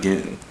wave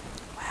again.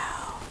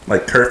 Wow.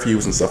 Like,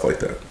 curfews and stuff like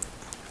that.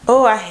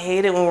 Oh, I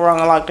hate it when we're on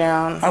a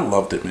lockdown. I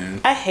loved it, man.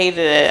 I hated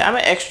it. I'm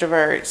an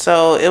extrovert,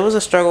 so it was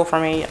a struggle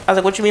for me. I was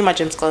like, what you mean my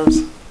gym's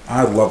closed?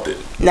 I loved it.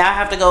 Now I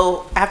have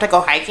to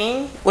go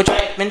hiking, which I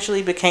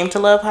eventually became to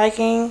love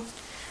hiking.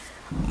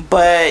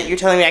 But you're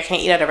telling me I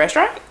can't eat at a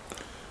restaurant?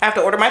 I have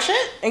to order my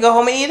shit and go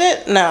home and eat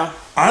it? No.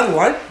 I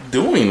like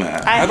doing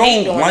that. I hate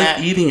don't doing like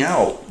that. eating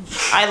out.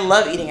 I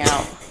love eating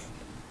out.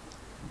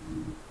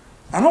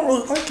 I don't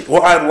really like it.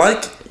 Well, I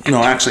like...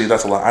 actually,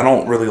 that's a lie. I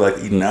don't really like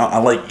eating out. I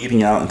like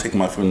eating out and taking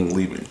my food and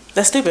leaving.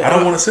 That's stupid. I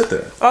don't want to sit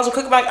there. I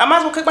might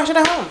as well cook my shit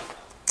at home.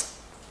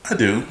 I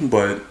do,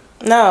 but...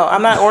 No,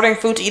 I'm not ordering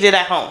food to eat it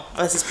at home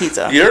unless it's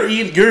pizza. Your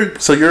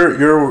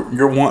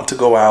want to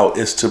go out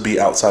is to be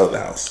outside of the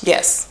house.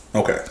 Yes.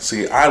 Okay.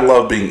 See, I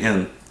love being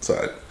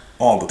inside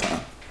all the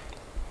time.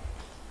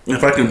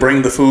 If I can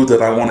bring the food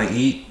that I want to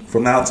eat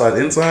from the outside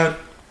inside,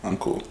 I'm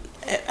cool.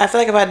 I feel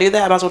like if I do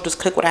that, I might as well just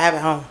cook what I have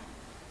at home.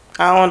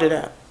 I don't want to do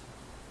that.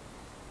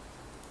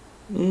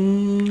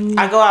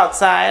 I go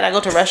outside. I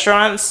go to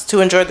restaurants to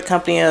enjoy the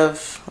company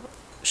of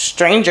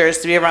strangers,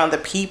 to be around the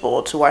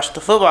people, to watch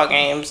the football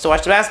games, to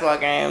watch the basketball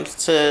games,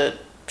 to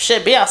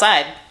be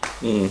outside.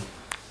 I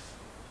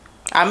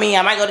mean,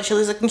 I might go to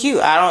Chili's looking cute.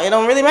 It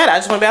don't really matter. I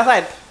just want to be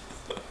outside.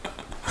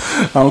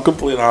 I'm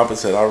complete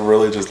opposite. I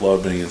really just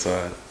love being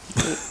inside.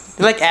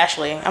 You're like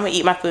Ashley. I'm gonna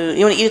eat my food.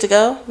 You want to eat it to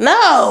go?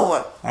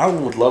 No. I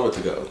would love it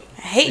to go.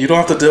 I hate. You don't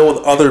have to deal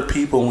with other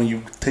people when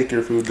you take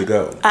your food to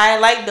go. I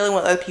like dealing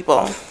with other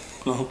people.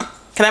 Okay.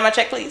 Can I have my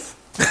check, please?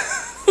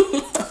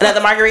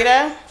 Another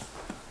margarita?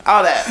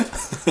 All that.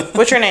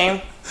 What's your name?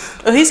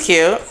 Oh, he's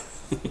cute.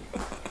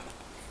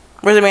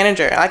 Where's the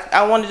manager?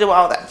 I want to do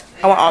all that.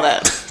 I want all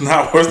that.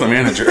 Now, where's the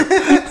manager?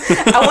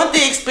 I want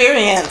the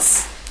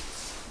experience.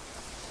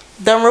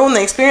 Don't ruin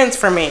the experience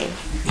for me.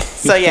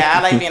 So yeah,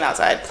 I like being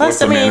outside. Plus, Where's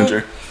the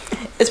manager?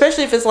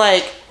 especially if it's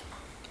like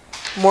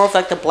more of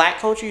like the black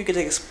culture, you get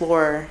to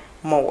explore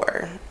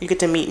more. You get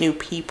to meet new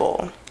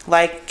people,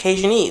 like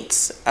Cajun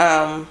Eats.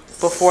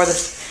 Before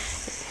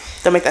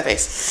don't make that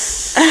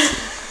face.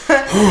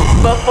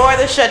 Before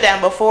the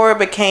shutdown, before it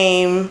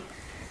became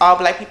all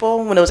black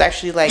people, when it was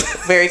actually like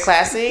very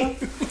classy,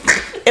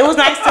 it was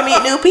nice to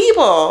meet new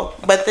people.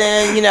 But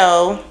then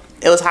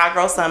it was hot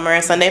girl summer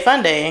and Sunday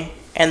fun day,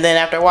 and then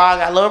after a while, I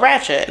got a little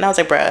ratchet, and I was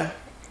like, bruh,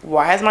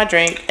 why is my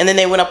drink? And then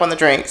they went up on the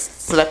drinks,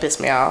 so that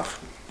pissed me off.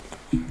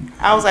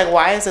 I was like,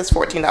 why is this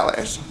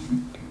 $14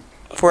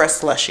 for a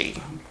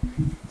slushie?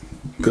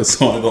 Because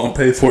someone gonna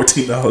pay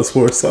 $14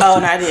 for a slushie. Oh,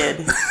 and I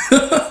did.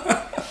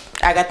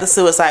 I got the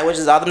suicide, which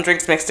is all them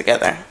drinks mixed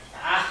together.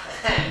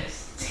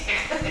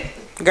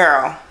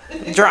 Girl,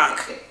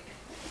 drunk.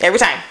 Every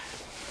time.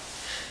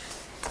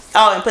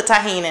 Oh, and put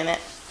tahini in it.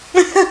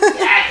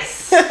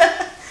 Yes.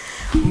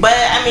 But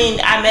I mean,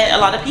 I met a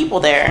lot of people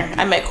there.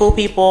 I met cool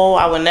people.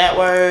 I would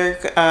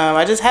network.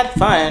 I just had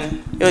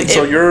fun.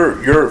 So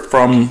you're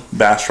from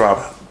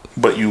Bastrop,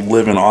 but you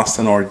live in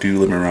Austin, or do you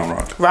live in Round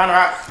Rock? Round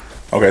Rock.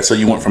 Okay, so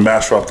you went from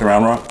Bastrop to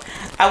Round Rock?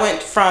 I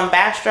went from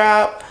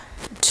Bastrop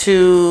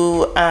to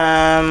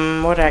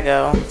where did I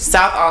go?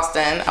 South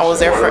Austin. I was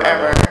there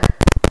forever,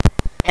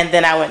 and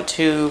then I went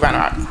to Round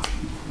Rock.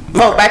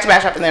 Oh, back to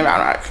Bastrop and then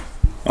Round Rock.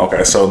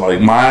 Okay, so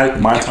like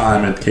my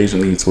time at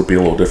Cajun Eats would be a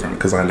little different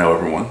because I know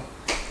everyone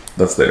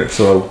that's there.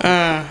 So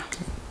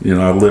you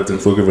know, I lived in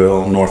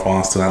Pflugerville, North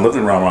Austin. I lived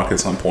in Round Rock at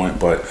some point,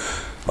 but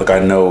like I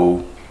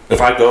know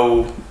if I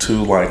go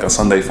to like a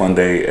Sunday fun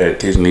day at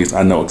Cajun Eats,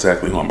 I know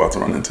exactly who I'm about to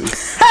run into.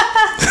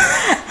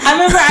 I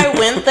remember I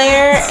went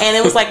there and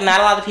it was like not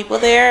a lot of people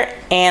there,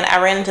 and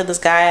I ran into this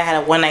guy I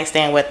had a one night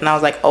stand with, and I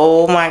was like,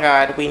 oh my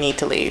god, we need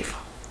to leave.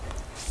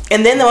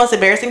 And then the most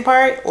embarrassing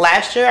part,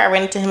 last year I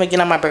ran into him again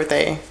on my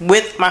birthday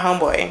with my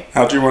homeboy.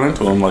 How'd you run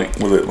into him? Like,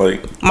 was it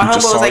like my you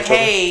just homeboy was saw like, each other?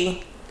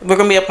 hey, we're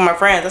gonna be up with my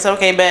friends. I said,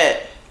 okay,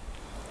 bet.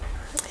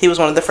 He was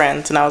one of the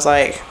friends, and I was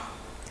like,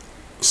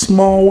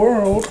 small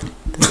world.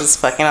 this is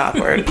fucking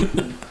awkward.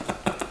 And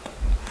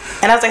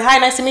I was like, hi,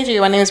 nice to meet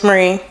you. My name is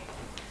Marie.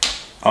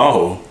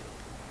 Oh,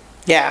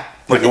 Yeah.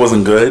 like it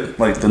wasn't good.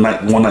 Like the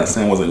one night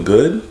stand wasn't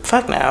good.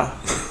 Fuck no.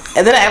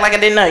 And then I act like I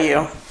didn't know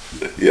you.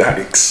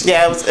 Yikes.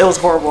 Yeah, it was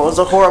horrible. It was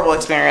a horrible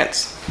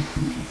experience.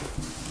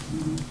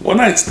 One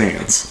night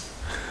stands.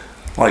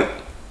 Like,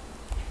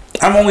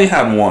 I've only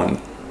had one.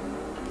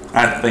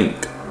 I think.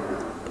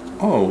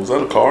 Oh, is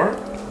that a car?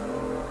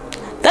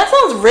 That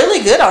sounds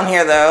really good on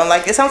here, though.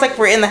 Like, it sounds like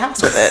we're in the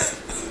house with it.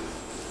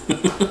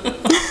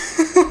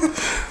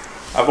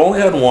 I've only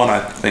had one, I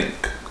think.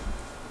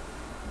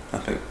 I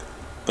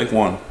think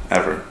one,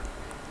 ever.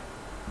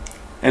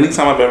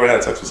 Anytime I've ever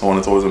had sex with someone,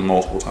 it's always been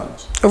multiple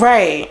times.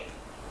 Right.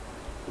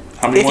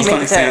 How many If you one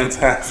make night it ten. stands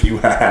have you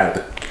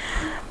had?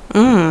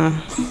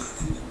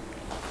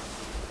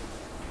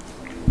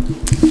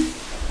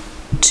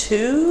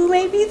 2,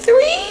 maybe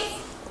 3?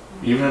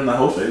 Even in the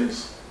whole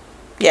phase?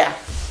 Yeah.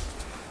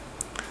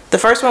 The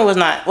first one was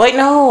not. Wait,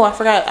 no, I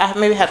forgot. I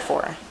maybe had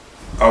 4.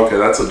 Okay,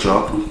 that's a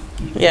jump.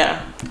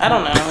 Yeah. I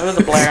don't know. It was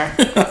a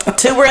blur.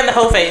 2 were in the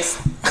whole face,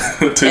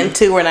 Two. and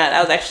 2 were not.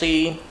 I was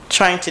actually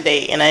trying to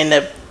date, and I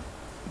ended up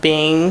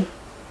being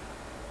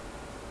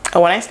a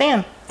one night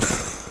stand.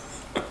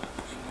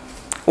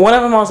 One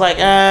of them I was like,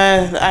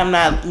 I'm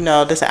not,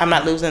 I'm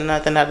not losing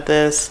nothing out of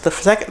this. The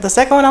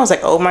second one I was like,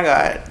 oh my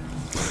god,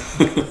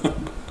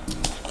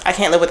 I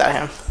can't live without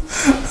him,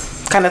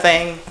 kind of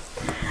thing.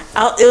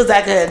 It was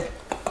that good.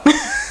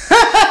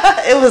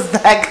 It was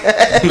that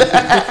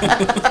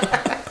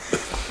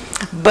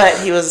good. But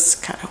he was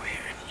kind of weird.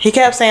 He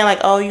kept saying like,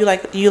 oh, you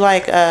like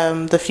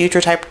the future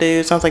type of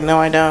dudes. I was like, no,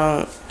 I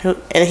don't.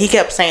 And he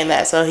kept saying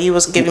that, so he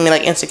was giving me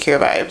like insecure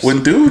vibes.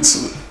 When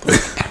dudes,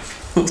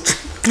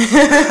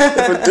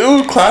 if a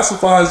dude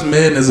classifies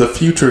men as a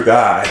future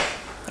guy,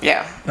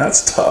 Yeah.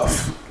 that's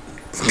tough.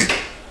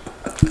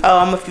 Oh,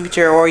 I'm a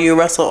future, or you a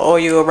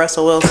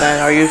Russell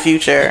Wilson, or you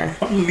future.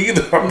 I'm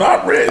neither. I'm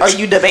not rich. Are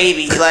you the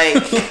baby?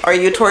 Like, are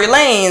you Tory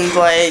Lanez?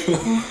 Like,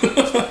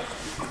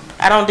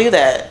 I don't do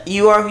that.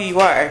 You are who you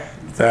are.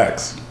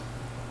 Facts.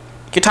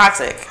 You're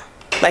toxic,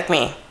 like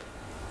me.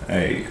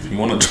 Hey, if you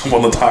want to jump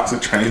on the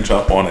toxic train,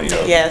 jump on it,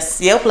 yo.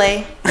 Yes, yo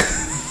play.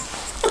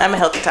 I'm a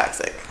healthy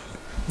toxic.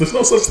 There's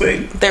no such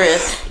thing. There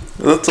is.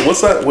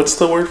 What's that? What's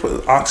the word for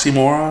it?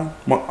 Oxymoron?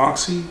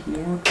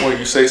 Oxymoron? Where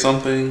you say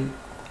something?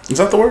 Is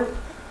that the word?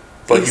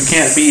 Like you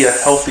can't be a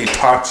healthy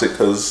toxic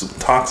because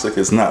toxic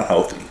is not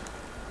healthy.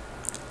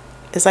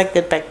 It's like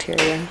good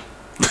bacteria.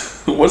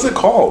 What's it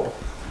called?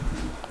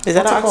 Is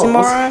that an What's it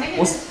called?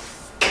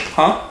 oxymoron?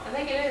 Huh? I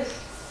think it is.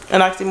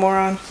 An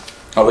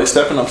oxymoron? Are they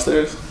stepping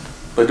upstairs?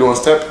 They doing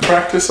step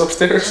practice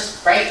upstairs?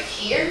 Just right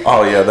here.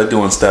 Oh yeah, they're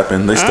doing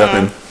stepping. They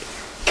stepping.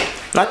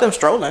 Not them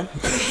strolling.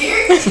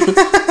 Here.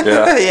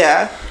 Yeah.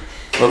 Yeah.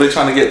 Are they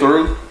trying to get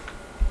through?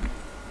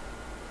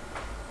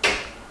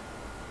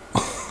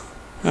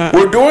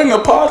 We're doing a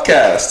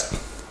podcast.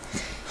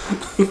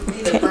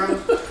 Need a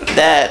broom.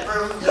 That.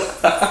 Broom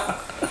just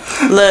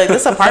Look,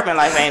 this apartment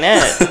life ain't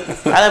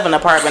it. I live in an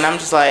apartment. I'm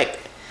just like,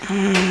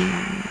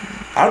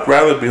 I'd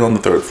rather be on the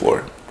 3rd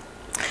floor.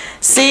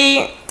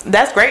 see,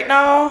 that's great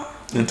now.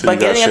 Until But you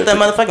got getting up shit the to-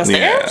 motherfucking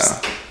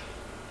stairs?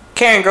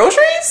 Carrying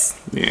groceries?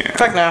 Yeah.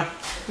 Fuck no.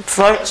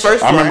 First floor.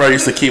 I remember I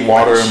used to keep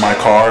water in my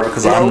car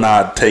because I'm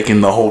not taking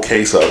the whole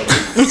case up.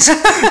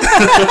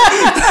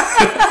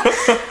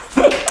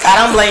 I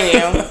don't blame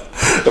you.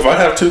 If I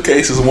have 2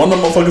 cases, one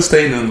of them motherfuckers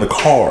staying in the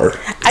car.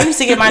 I used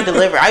to get mine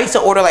delivered. I used to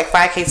order like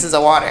 5 cases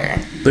of water.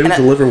 They And I-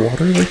 deliver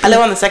water like I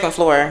live on the 2nd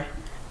floor.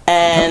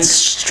 And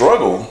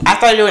struggle. I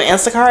started doing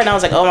Instacart, and I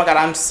was like, oh my god,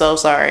 I'm so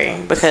sorry.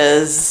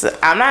 Because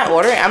I'm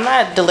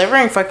not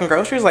delivering fucking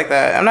groceries like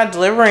that. I'm not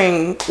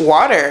delivering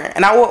water.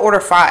 And I will order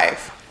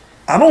 5.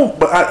 I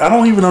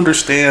don't even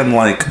understand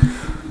like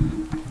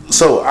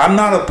So I'm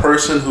not a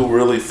person who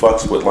really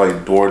fucks with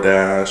like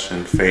DoorDash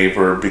and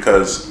Favor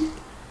because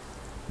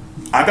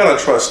I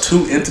gotta trust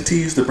two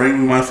entities to bring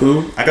me my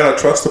food. I gotta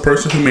trust the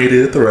person who made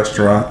it at the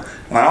restaurant,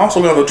 and I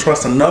also gotta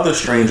trust another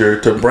stranger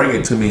to bring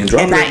it to me and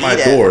drop it at my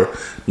door.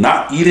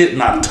 Not eat it,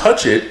 not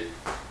touch it.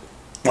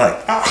 Like,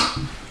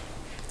 I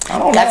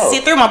don't know. Got to see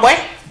it through, my boy.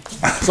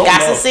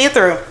 Got to see it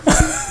through.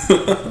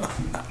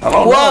 I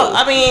don't Well, know.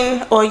 I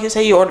mean, you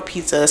say you order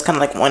pizza. It's kind of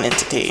like one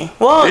entity.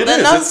 Well, It that's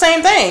is. not the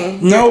same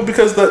thing. No,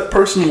 because that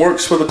person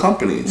works for the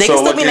company. They can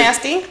still be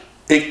nasty.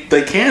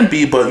 They can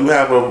be, but you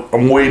have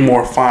a way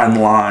more fine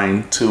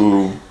line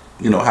to,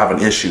 have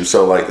an issue.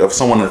 So, like, if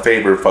someone in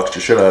Favor fucks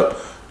your shit up,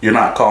 you're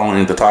not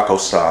calling the taco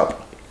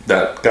shop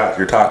that got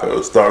your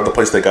tacos, the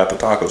place they got the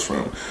tacos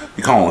from.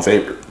 You call them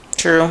Favor.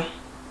 True.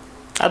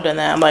 I've done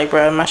that. I'm like,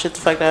 bro, my shit's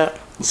fucked up.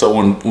 So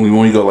when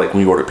you go, like,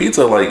 when you order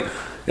pizza, like,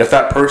 if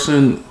that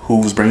person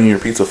who's bringing your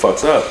pizza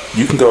fucks up,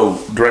 you can go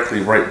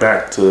directly right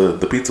back to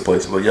the pizza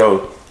place. Like,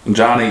 yo,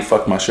 Johnny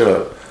fucked my shit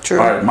up. True.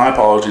 All right, my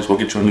apologies. We'll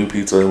get you a new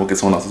pizza and we'll get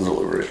someone else to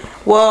deliver it.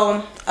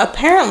 Well,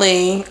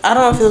 apparently, I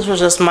don't know if this was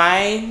just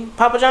my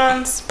Papa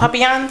John's,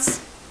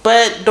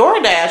 but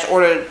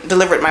DoorDash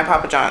delivered my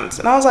Papa John's,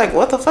 and I was like,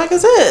 "What the fuck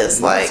is this?"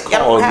 Like, It's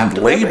y'all don't have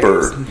called labor.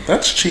 deliveries.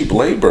 That's cheap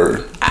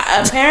labor.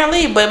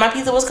 Apparently, but my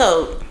pizza was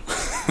cold,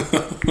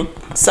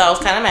 so I was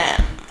kind of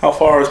mad. How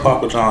far is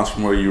Papa John's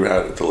from where you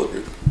had it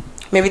delivered?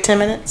 Maybe 10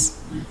 minutes,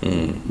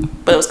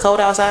 but it was cold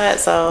outside,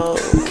 so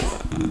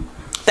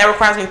that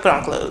requires me to put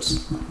on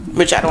clothes,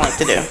 which I don't like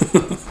to do.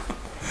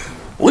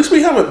 At least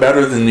we have it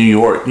better than New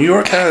York. New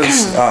York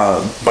has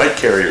bike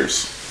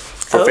carriers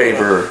for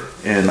Favor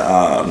and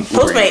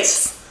Uber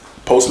Eats.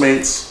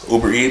 Postmates,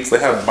 Uber Eats, they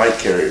have bike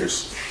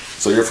carriers.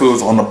 So your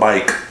food's on the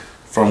bike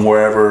from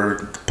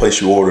wherever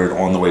place you ordered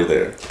on the way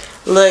there.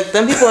 Look,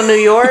 them people in New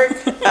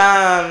York,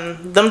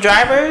 them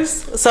drivers.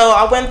 So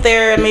I went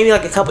there maybe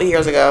like a couple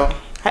years ago.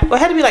 It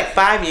had to be like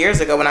 5 years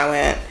ago when I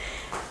went.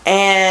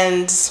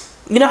 And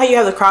you know how you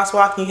have the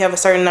crosswalk and you have a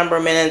certain number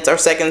of minutes or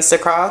seconds to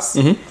cross?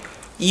 Mm-hmm.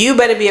 You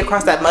better be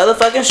across that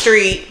motherfucking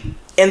street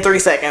in 3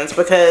 seconds,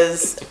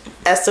 because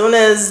as soon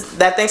as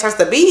that thing starts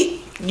to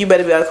beep, you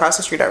better be across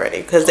the street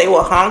already, because they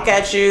will honk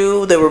at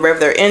you, they will rev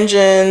their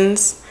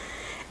engines,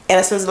 and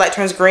as soon as the light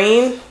turns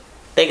green,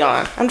 they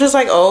gone. I'm just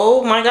like,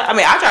 oh my god. I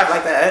mean, I drive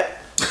like that,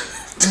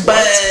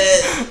 but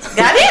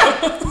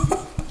goddamn,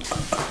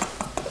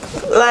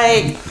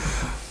 like,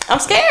 I'm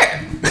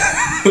scared.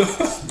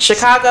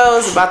 Chicago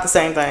is about the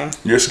same thing.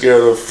 You're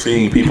scared of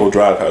seeing people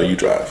drive how you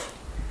drive.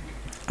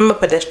 I'm a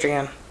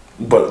pedestrian.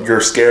 But you're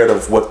scared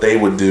of what they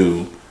would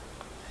do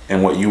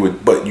and what you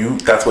would,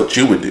 that's what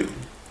you would do.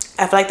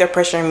 I feel like they're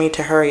pressuring me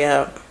to hurry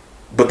up.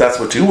 But that's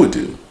what you would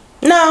do.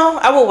 No,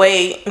 I will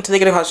wait until they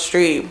get across the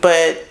street,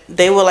 but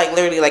they will like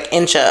literally like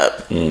inch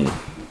up.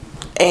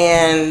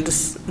 And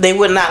they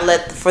would not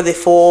let for the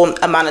full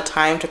amount of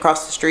time to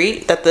cross the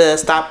street that the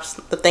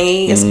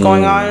thingy is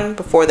going on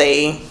before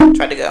they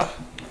try to go.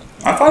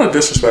 I find it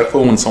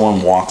disrespectful when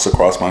someone walks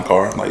across my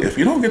car. Like, if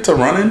you don't get to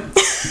running,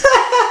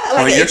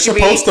 Like you're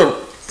supposed to.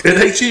 At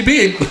HEB,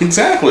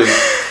 exactly.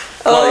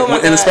 Oh my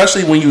God. And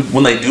especially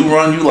when they do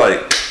run, you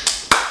like,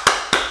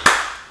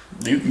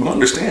 you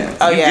understand.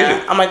 Oh you yeah,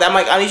 get it. I'm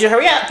like, I need you to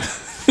hurry up.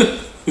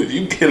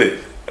 You get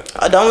it.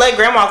 Don't let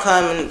grandma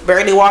come and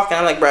barely walking.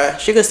 I'm like, bruh,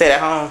 she could stay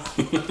at home.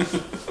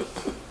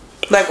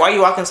 Like, why are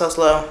you walking so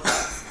slow?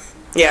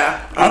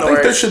 Yeah, I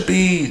think there should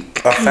be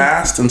a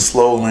fast and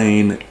slow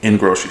lane in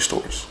grocery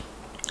stores.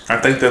 I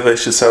think that they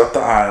should set up the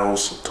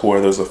aisles to where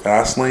there's a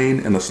fast lane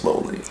and a slow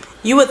lane.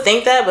 You would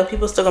think that, but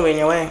people still gonna be in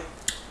your way.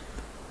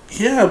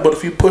 Yeah, but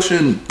if you push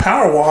in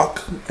power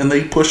walk and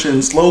they push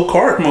in slow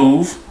cart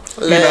move,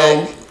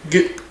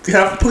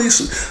 have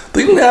police.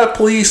 They can have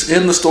police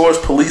in the stores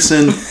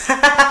policing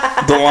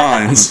the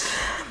lines.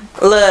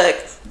 Look,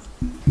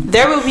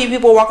 there will be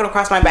people walking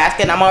across my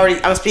basket and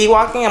I'm speed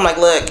walking. I'm like,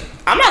 look,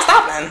 I'm not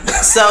stopping.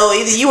 So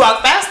either you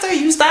walk faster,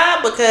 you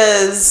stop,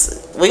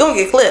 because we're gonna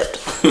get clipped.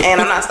 And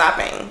I'm not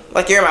stopping.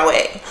 Like, you're in my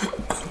way.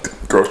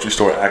 Grocery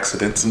store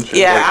accidents and shit.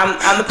 Yeah, like,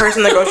 I'm the person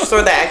in the grocery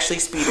store that actually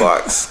speed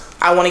walks.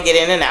 I want to get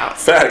in and out.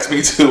 Facts,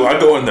 me too. I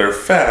go in there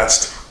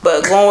fast.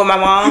 But going with my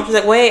mom, she's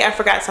like, wait, I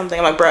forgot something.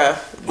 I'm like,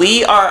 bruh,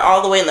 we are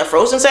all the way in the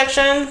frozen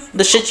section.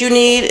 The shit you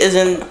need is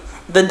in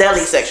the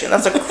deli section.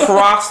 That's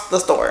across the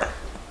store.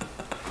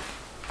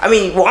 I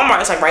mean,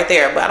 Walmart's like right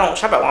there, but I don't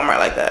shop at Walmart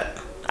like that.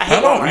 I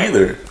hate don't Walmart.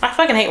 either. I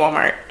fucking hate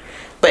Walmart.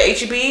 But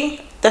HEB,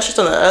 that's just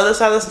on the other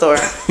side of the store.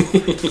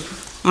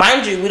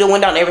 Mind you, we done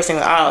went down every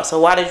single aisle, so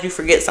why did you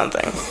forget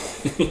something?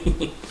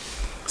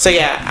 So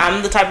yeah,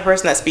 I'm the type of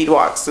person that speed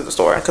walks to the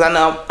store, because I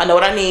know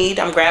what I need.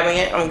 I'm grabbing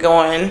it. I'm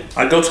going.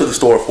 I go to the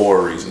store for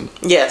a reason.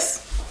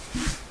 Yes.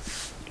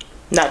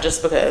 Not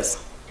just because.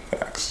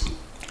 Facts.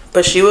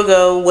 But she would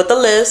go with the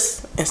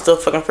list and still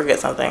fucking forget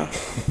something.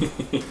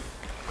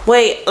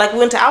 Wait, like we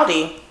went to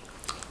Aldi.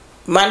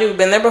 Mind you, we've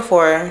been there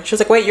before. She was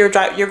like, wait, you're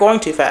going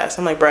too fast.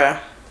 I'm like, bruh,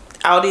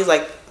 Aldi's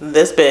like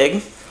this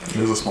big. It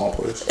was a small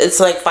place. It's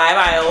like 5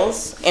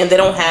 aisles, and they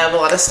don't have a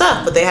lot of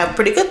stuff, but they have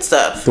pretty good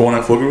stuff. The one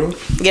at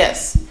Pflugerville?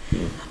 Yes.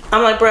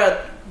 I'm like, bruh,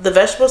 the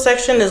vegetable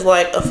section is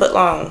like a foot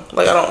long.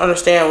 Like, I don't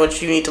understand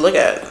what you need to look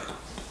at.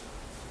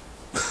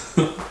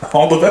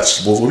 All the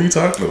vegetables. What are you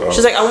talking about?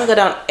 She's like, I want to go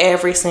down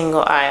every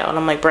single aisle. And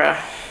I'm like, bruh,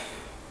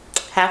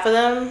 half of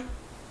them,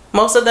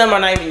 most of them are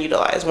not even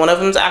utilized. One of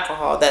them is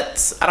alcohol.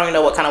 I don't even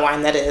know what kind of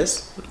wine that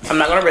is. I'm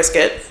not going to risk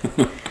it.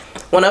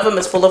 One of them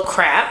is full of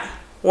crap.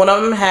 One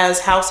of them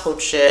has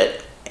household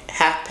shit,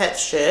 half pet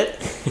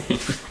shit.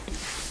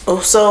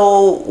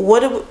 So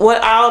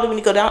what aisle do we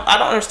need to go down? I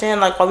don't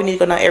understand like why we need to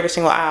go down every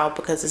single aisle,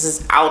 because this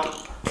is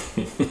Aldi.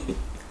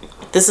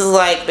 This is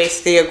like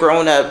basically a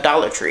grown up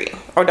Dollar Tree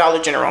or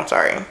Dollar General. I'm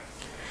sorry.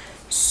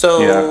 So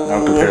yeah,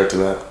 I'm compared to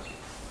that.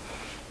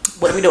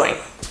 What are we doing?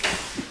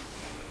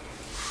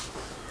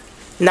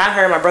 Not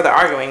her and my brother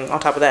arguing on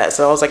top of that,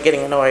 so I was like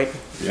getting annoyed.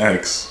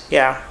 Yikes.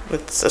 Yeah,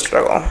 it's a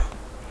struggle.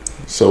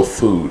 So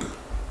food.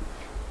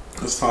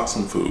 Let's talk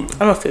some food.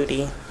 I'm a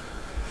foodie.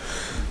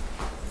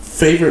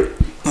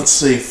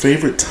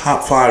 Favorite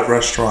top 5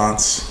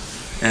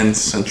 restaurants in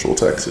Central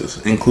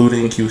Texas,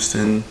 including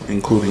Houston,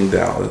 including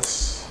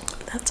Dallas.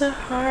 That's a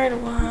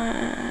hard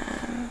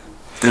one.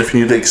 And if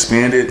you need to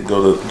expand it,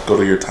 go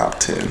to your top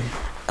 10.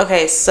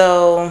 Okay,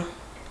 so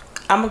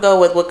I'm gonna go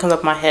with what comes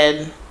up my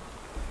head.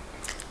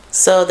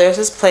 So there's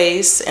this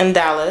place in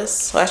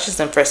Dallas, well, actually it's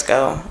in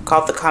Frisco,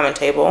 called The Common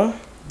Table.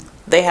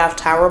 They have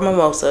Tower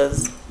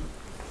Mimosas,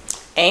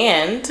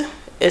 and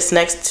it's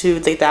next to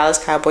the Dallas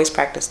Cowboys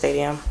practice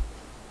stadium.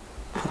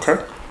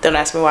 Okay. Don't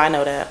ask me why I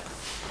know that,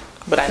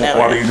 but I know.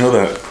 Why do you know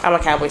that? I'm a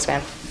Cowboys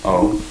fan.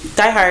 Oh.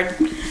 Die hard.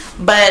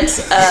 But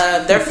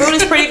their food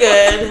is pretty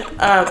good.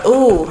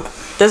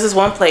 There's this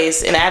one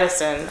place in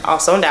Addison,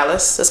 also in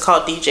Dallas. It's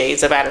called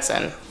DJ's of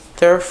Addison.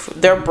 Their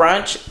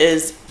brunch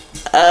is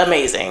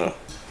amazing.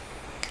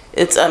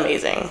 It's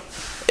amazing.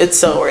 It's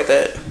so worth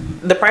it.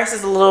 The price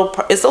is a little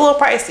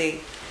pricey,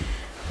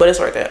 but it's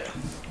worth it.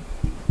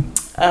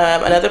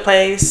 Another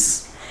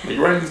place. Are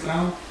you writing this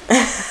down?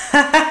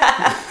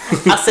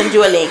 I'll send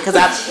you a link because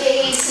I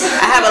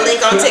have a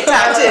link on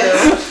TikTok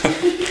too.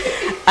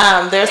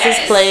 There's this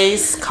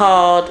place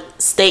called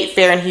State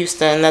Fair in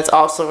Houston that's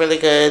also really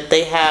good.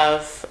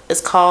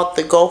 It's called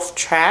the Gulf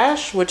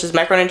Trash, which is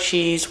macaroni and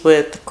cheese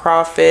with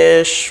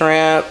crawfish,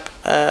 shrimp,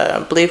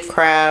 believe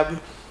crab,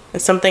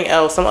 and something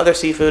else, some other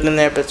seafood in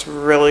there, but it's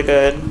really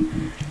good.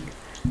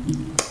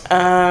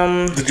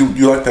 Did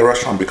you like that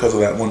restaurant because of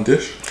that one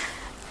dish?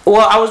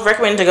 Well, I was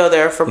recommended to go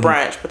there for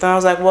brunch, but then I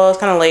was like, well, it's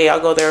kind of late. I'll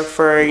go there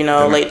for,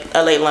 a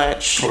late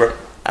lunch. Okay.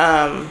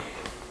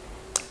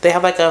 They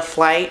have like a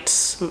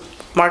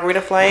margarita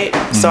flight.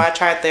 So I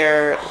tried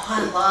their... Oh,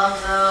 I love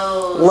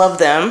those. Love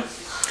them.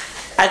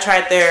 I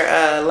tried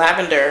their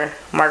lavender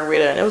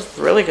margarita, and it was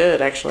really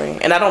good, actually.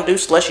 And I don't do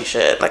slushy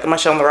shit, like my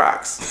shit on the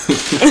rocks.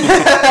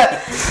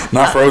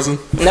 Not frozen?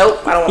 Nope,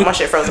 I don't want my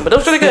shit frozen, but it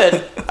was really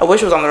good. I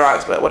wish it was on the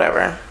rocks, but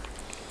whatever.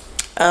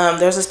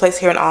 There's this place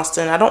here in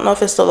Austin. I don't know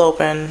if it's still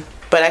open,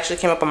 but it actually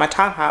came up on my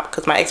Top Hop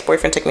because my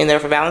ex-boyfriend took me there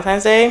for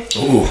Valentine's Day.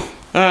 Ooh.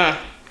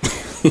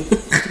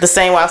 The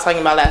same one I was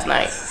talking about last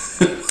night.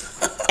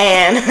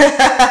 And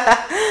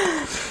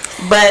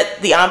but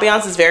the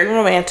ambiance is very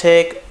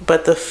romantic,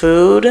 but the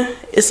food,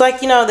 it's like,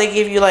 they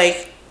give you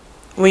like,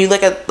 when you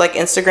look at like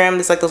Instagram,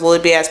 it's like those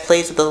little bitty ass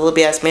plates with the little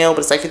bitty ass meal,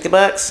 but it's like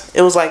 $50.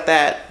 It was like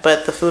that,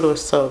 but the food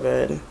was so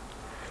good.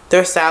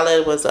 Their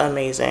salad was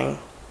amazing.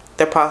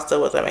 Their pasta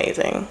was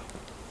amazing.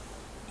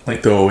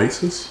 Like the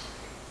Oasis?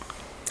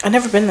 I've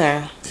never been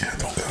there. Yeah,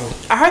 don't go.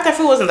 I heard that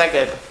food wasn't that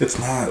good. It's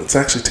not. It's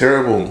actually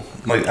terrible.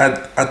 Like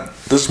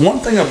there's one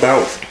thing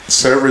about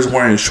servers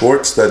wearing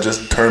shorts that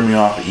just turn me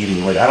off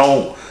eating. Like I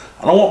don't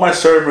want my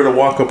server to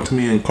walk up to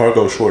me in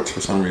cargo shorts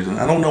for some reason.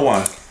 I don't know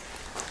why.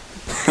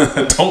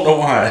 I don't know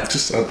why.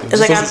 It's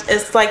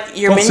like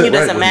your menu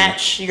doesn't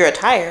match your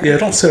attire. Yeah,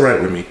 don't sit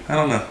right with me. I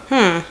don't know.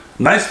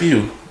 Nice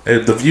view.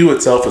 The view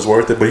itself is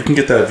worth it, but you can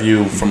get that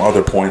view from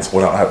other points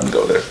without having to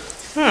go there.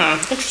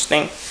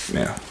 Interesting.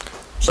 Yeah.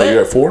 So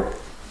you're at 4?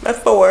 At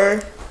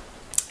 4.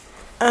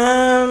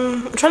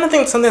 I'm trying to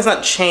think of something that's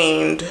not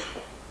chained.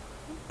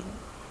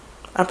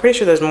 I'm pretty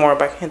sure there's more,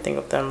 but I can't think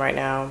of them right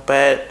now.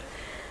 But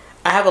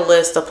I have a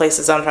list of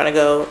places I'm trying to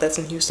go that's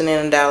in Houston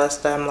and in Dallas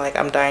that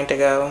I'm dying to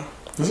go.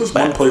 There's this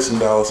one place in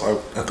Dallas. I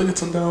think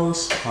it's in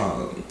Dallas.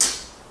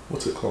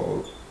 What's it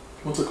called?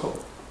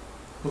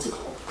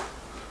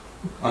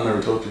 I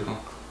never told you, huh?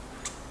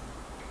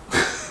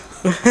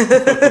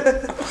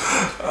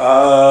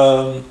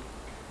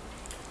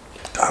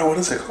 God, what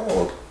is it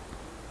called?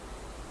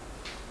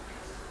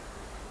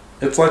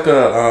 It's like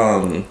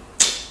a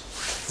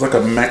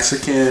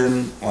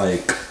Mexican,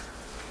 like,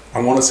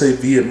 I want to say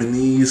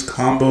Vietnamese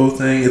combo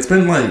thing. It's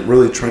been like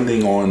really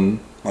trending on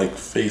like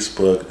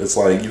Facebook. It's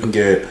like you can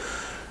get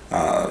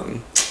like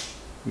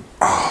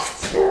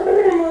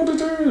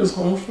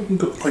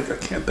I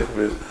can't think of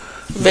it.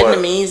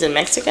 Vietnamese and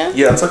Mexican?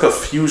 Yeah, it's like a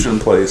fusion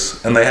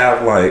place, and they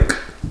have like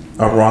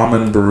a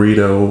ramen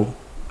burrito.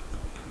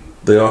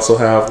 They also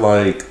have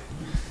like,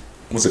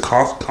 was it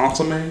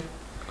consomme?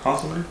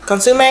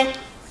 Consume?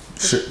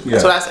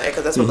 That's what I say,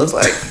 because that's what it looks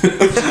like.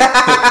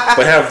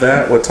 But have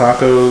that with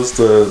tacos,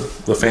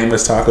 the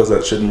famous tacos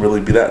that shouldn't really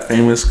be that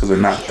famous because they're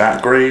not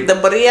that great. The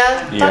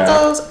birria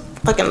tacos,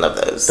 fucking love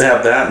those. They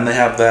have that, and they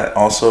have that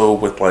also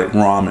with like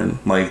ramen,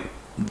 like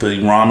the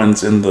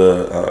ramens in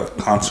the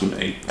consomme.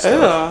 Ew,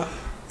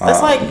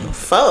 that's like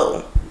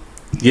pho.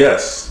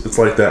 Yes, it's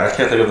like that. I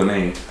can't think of the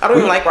name. I don't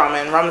even like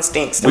ramen. Ramen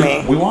stinks to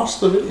me. We watched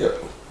the video.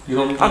 You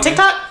don't on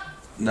TikTok?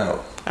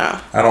 No.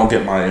 Oh. I don't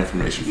get my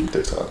information from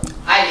TikTok.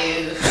 I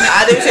do.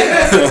 I do too.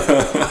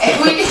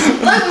 And look at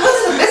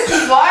the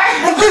biscuit bar.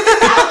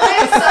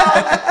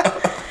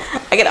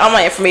 I get all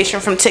my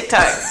information from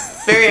TikTok.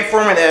 Very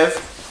informative.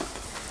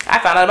 I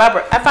found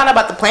out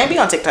about the Plan B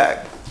on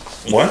TikTok.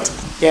 What?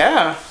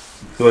 Yeah.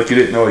 Feel like you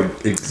didn't know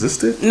it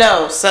existed?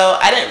 No, so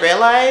I didn't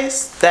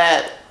realize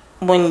that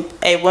when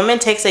a woman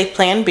takes a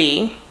Plan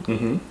B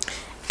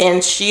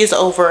and she is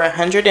over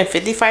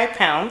 155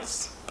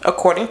 pounds,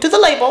 according to the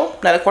label,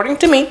 not according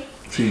to me.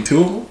 She eat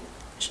 2 of them?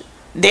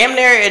 Damn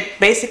near, it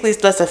basically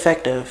is less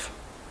effective.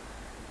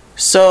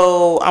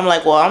 So I'm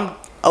like, well, I'm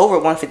over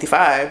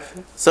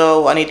 155,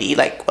 so I need to eat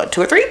like, what,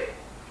 2 or 3?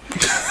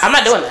 I'm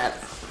not doing that.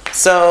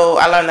 So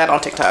I learned that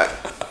on TikTok.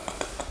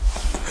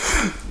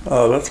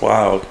 Oh, that's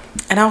wild.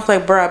 And I was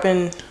like, bro, I've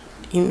been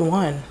eating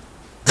 1.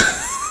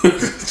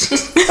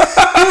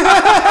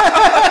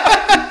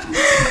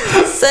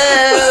 So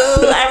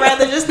I'd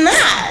rather just not.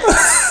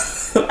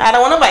 I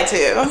don't want to buy 2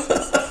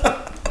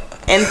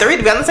 and 3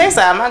 to be on the safe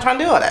side. I'm not trying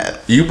to do all that.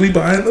 You be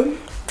buying them?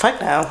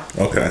 Fuck no.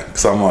 Okay,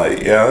 so I'm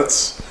like, yeah,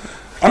 that's.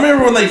 I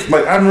remember when they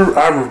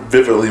I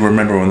vividly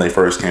remember when they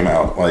first came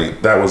out.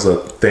 Like that was a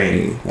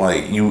thing.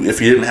 Like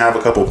if you didn't have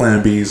a couple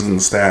Plan Bs in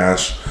the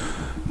stash,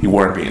 you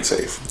weren't being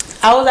safe.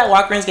 I was at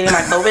Walgreens getting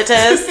my COVID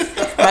test,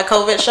 my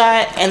COVID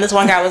shot, and this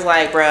one guy was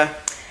like, bruh,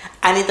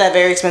 I need that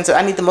very expensive.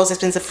 I need the most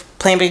expensive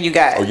Plan B you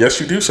got. Oh, yes,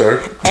 you do,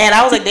 sir. And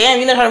I was like, damn,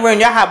 you're not trying to ruin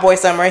your hot boy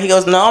summer. He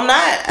goes, no, I'm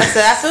not. I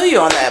said, I feel you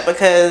on that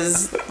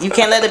because you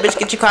can't let a bitch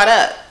get you caught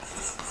up.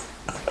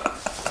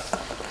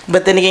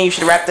 But then again, you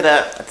should have wrapped it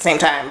up at the same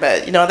time.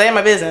 But, you know, that ain't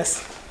my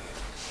business.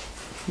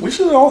 We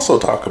should also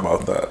talk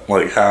about that.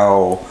 Like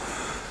how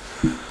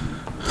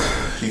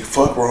you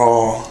fuck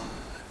raw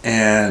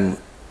and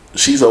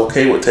she's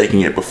okay with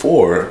taking it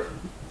before,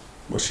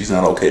 but she's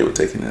not okay with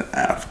taking it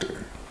after.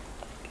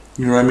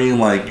 You know what I mean?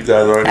 Like you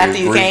guys already after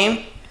you agreed.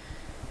 came.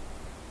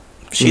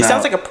 She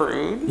sounds like a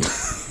prude.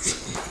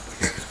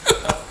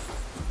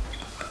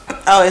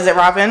 Oh, is it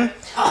Robin?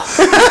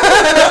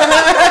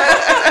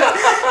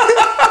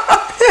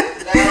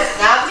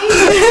 Not me.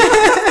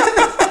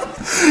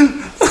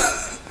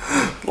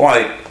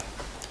 Like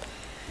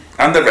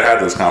I've never had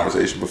this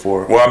conversation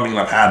before. Well, I mean,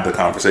 I've had the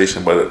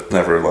conversation, but it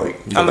never like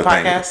on the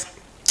podcast.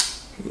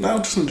 No,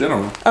 just in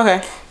general.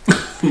 Okay.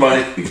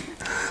 Like.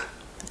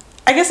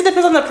 I guess it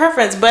depends on the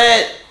preference,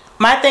 but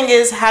my thing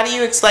is, how do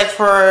you expect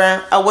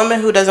for a woman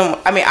who doesn't?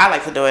 I mean, I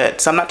like to do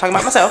it, so I'm not talking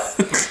about myself.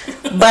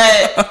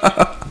 But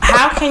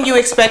how can you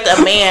expect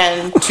a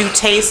man to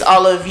taste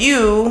all of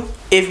you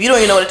if you don't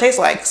even know what it tastes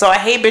like? So I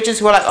hate bitches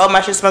who are like, "Oh, my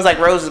shit smells like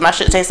roses. My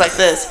shit tastes like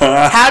this."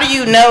 How do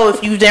you know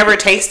if you've never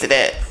tasted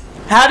it?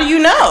 How do you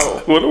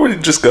know? Where do we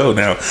just go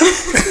now?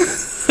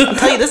 I'm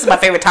telling you, this is my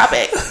favorite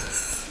topic.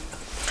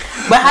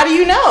 But how do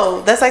you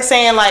know? That's like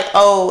saying like,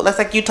 oh, that's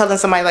like you telling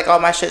somebody like, oh,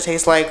 my shit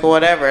tastes like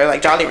whatever,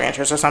 like Jolly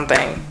Ranchers or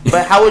something.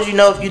 But how would you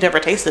know if you never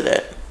tasted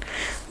it?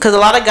 Because a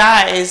lot of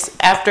guys,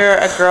 after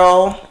a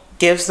girl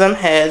gives them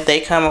head, they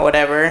come or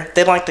whatever,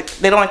 they don't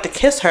like to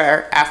kiss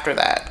her after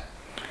that.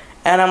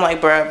 And I'm like,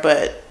 bruh,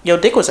 but your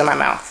dick was in my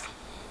mouth.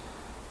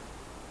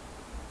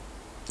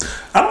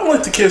 I don't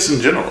like to kiss in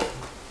general.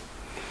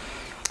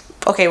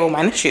 Okay, well,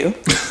 minus you.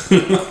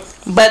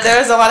 But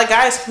there's a lot of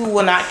guys who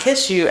will not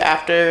kiss you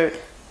after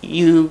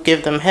you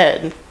give them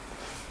head.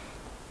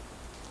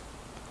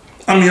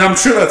 I mean, I'm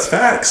sure that's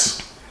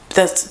facts.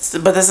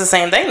 But that's the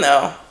same thing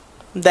though.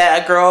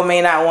 That a girl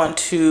may not want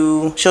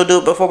to. She'll do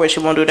it before, but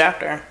she won't do it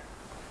after.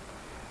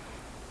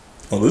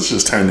 Well, this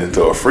just turned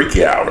into a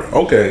freaky hour.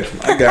 Okay,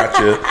 I got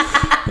you.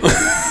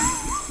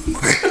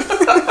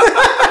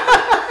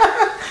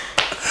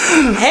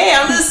 Hey,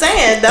 I'm just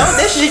saying, don't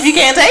dish it if you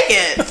can't take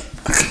it.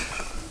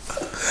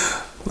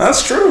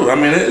 That's true. I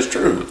mean, it is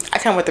true. I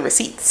come with the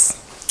receipts.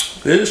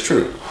 It is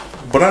true.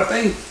 But I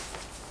think.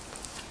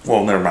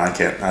 Well, never mind. I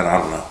can't. I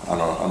don't know. I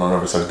don't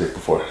ever suck dick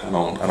before. I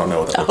don't know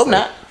what that. I hope like.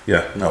 not.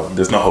 Yeah. No.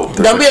 There's no hope.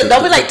 Don't be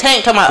like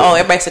Tank talking about. Oh,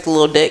 everybody suck a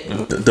little dick.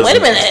 Wait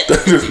a minute.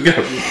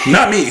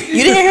 Not me.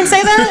 You didn't hear him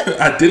say that?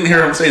 I didn't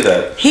hear him say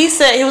that. He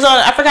said he was on.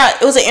 I forgot.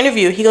 It was an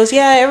interview. He goes,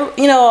 "Yeah,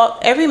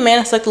 every man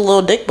has sucked a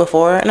little dick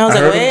before." And I was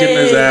like, heard him getting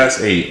his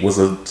ass ate was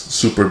a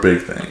super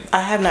big thing.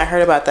 I have not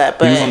heard about that,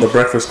 but he was on the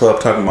Breakfast Club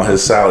talking about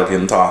his salad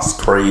getting tossed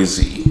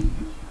crazy.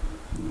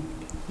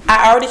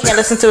 I already can't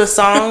listen to his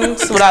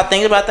songs without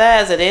thinking about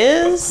that as it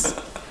is,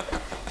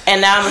 and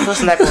now I'm just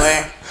listening that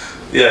way.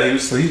 Yeah,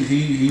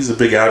 he's a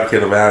big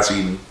advocate of ass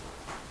eating.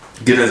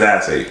 Get his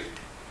ass ate.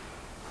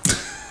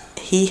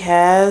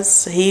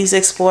 He's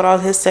explored all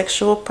his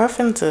sexual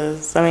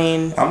preferences. I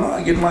mean, I'm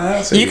not getting my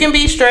ass ate. You can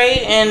be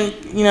straight and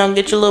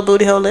get your little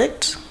booty hole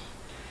licked.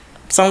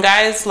 Some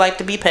guys like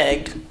to be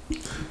pegged.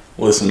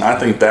 Listen, I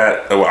think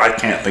that. Well, I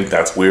can't think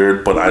that's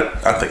weird, but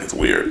I think it's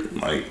weird.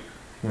 Like,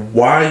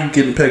 why are you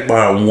getting pegged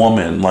by a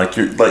woman? Like,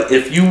 you're like,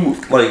 if you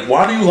like,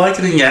 why do you like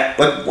it in your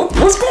like?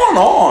 What's going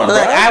on? But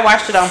like, bro? I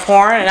watched it on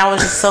porn, and I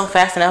was just so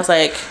fascinated. I was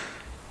like,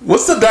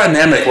 What's the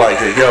dynamic like?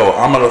 That, yo,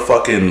 I'm gonna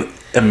fucking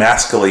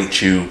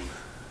emasculate you.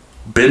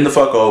 Bend the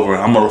fuck over.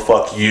 I'm gonna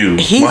fuck you.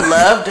 he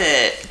loved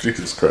it.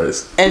 Jesus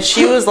Christ. And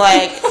she was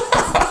like,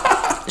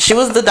 she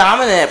was the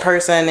dominant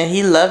person, and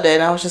he loved it.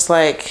 And I was just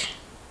like,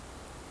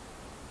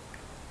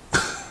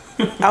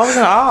 I was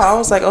in awe. I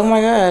was like, oh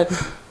my God.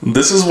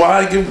 This is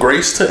why I give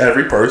grace to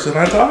every person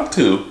I talk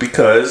to,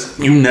 because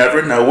you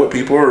never know what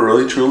people are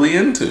really truly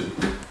into.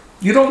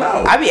 You don't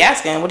know. I be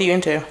asking, what are you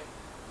into?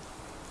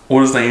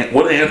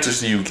 What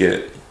answers do you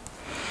get?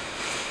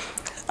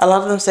 A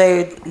lot of them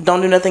say,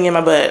 don't do nothing in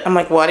my butt. I'm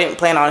like, well, I didn't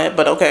plan on it,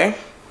 but okay.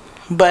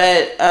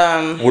 But,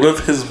 What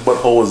if his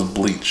butthole is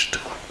bleached?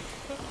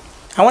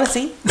 I want to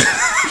see.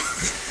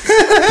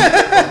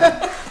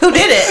 Who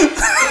did it?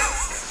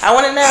 I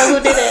want to know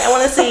who did it. I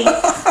want to see.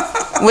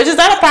 Which is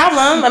not a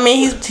problem. I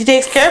mean, he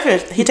takes care of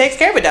it. He takes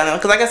care of it down there.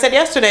 Because like I said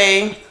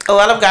yesterday, a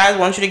lot of guys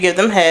want you to give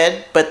them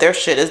head, but their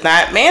shit is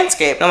not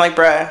manscaped. I'm like,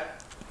 bruh,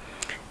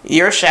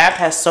 your shaft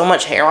has so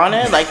much hair on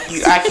it. Like,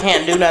 I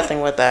can't do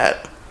nothing with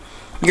that.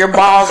 Your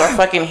balls are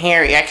fucking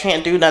hairy. I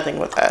can't do nothing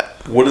with that.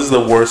 What is the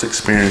worst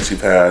experience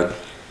you've had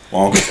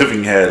while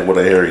giving head with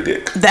a hairy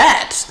dick?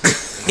 That.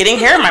 Getting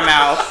hair in my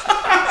mouth.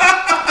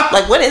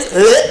 Like, what is...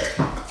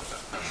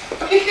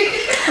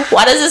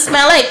 Why does it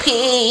smell like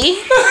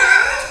pee?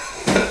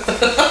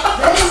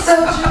 That is so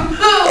true.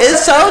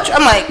 It's so...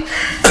 I'm like...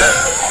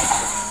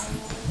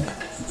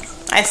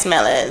 I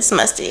smell it. It's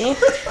musty.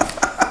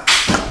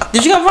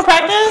 Did you come from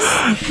practice?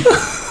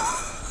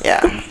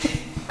 Yeah.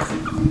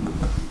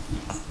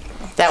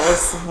 That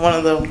was one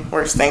of the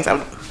worst things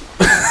I've...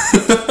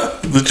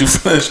 Did you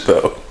finish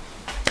though?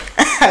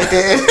 I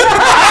did.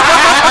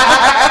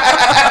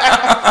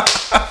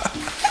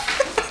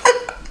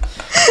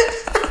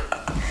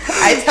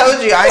 I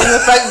told you, I am the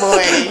fuck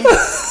boy.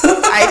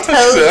 I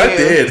told you. I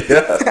did,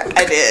 yeah.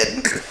 I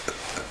did.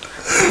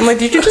 I'm like,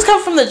 did you just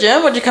come from the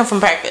gym or did you come from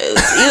practice?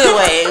 Either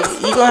way,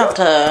 you're gonna have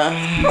to...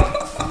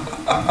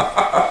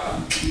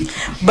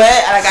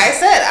 But like I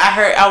said,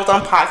 I was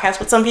on podcasts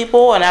with some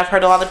people, and I've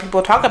heard a lot of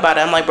people talk about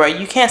it. I'm like, bro,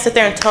 you can't sit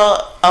there and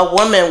tell a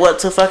woman what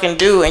to fucking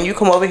do, and you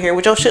come over here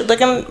with your shit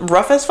looking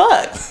rough as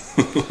fuck.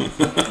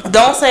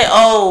 Don't say,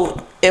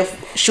 oh, if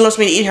she wants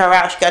me to eat her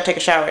out, she gotta take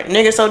a shower.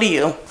 Nigga, so do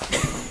you.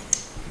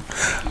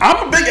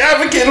 I'm a big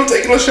advocate of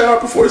taking a shower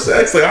before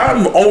sex. Like,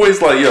 I'm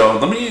always like, yo,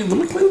 let me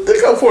clean the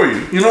dick up for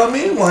you. You know what I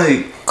mean?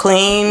 Like,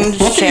 Clean,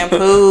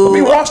 shampoo. let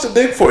me wash the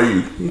dick for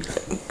you.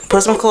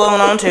 Put some cologne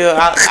on too.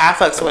 I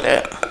fucks with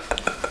it.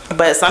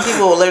 But some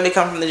people will literally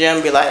come from the gym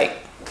and be like,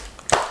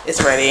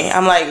 it's ready.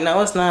 I'm like,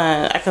 no, it's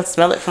not. I can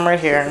smell it from right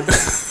here.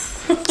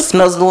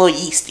 Smells a little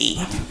yeasty.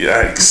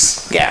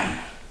 Yikes. Yeah.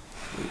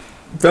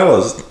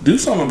 Fellas, do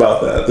something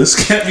about that. This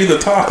can't be the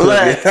talk.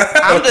 Look,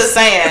 I'm just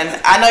saying,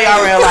 I know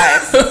y'all real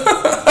life.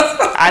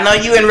 I know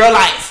you in real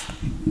life.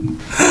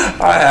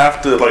 I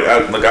have to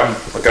I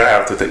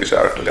have to take a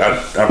shower. Like,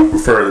 I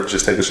prefer to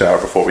just take a shower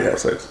before we have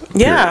sex.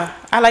 Yeah,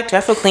 I like to.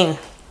 I feel clean.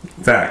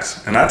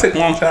 Facts. And I take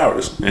long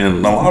showers,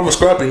 and a lot of the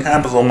scrubbing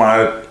happens on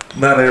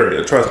that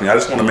area. Trust me. I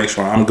just want to make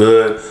sure I'm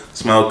good,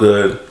 smell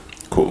good,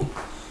 cool.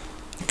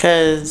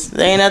 Cause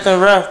there ain't nothing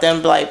rough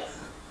than like,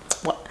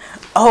 what?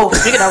 Oh,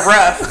 speaking of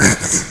rough,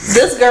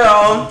 this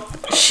girl,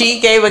 she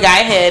gave a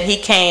guy head. He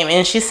came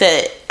and she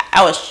said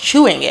I was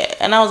chewing it,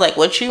 and I was like,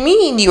 what you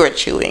mean you were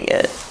chewing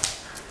it?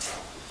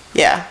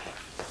 Yeah,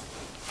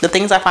 the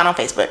things I find on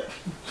Facebook.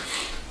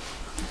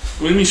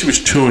 What do you mean she was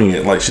chewing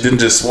it? Like, she didn't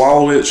just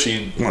swallow it?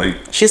 She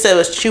said it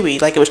was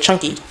chewy, like it was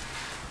chunky.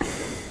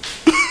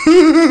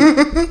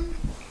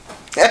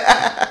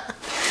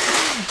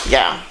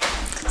 Yeah.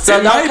 So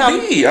it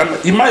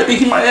might be.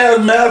 He might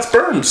have mad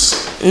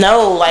sperms.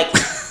 No, like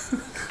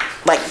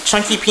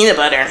chunky peanut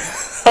butter.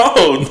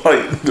 Oh,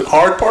 like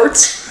hard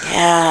parts?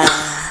 Yeah.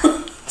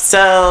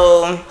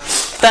 So,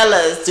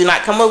 fellas, do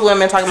not come with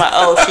women talking about,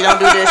 oh, she don't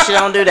do this, she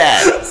don't do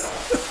that.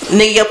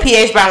 Nigga, your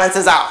pH balance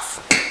is off.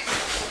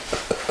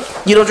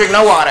 You don't drink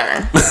no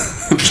water.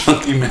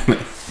 Chunky minute.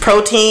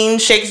 Protein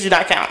shakes do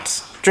not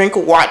count. Drink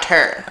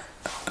water.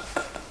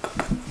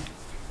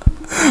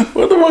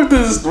 What what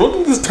did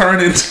this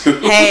turn into?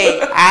 Hey,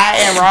 I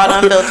am raw and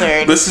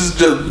unfiltered. This is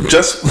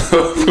just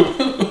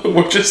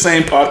we're just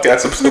saying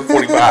podcast episode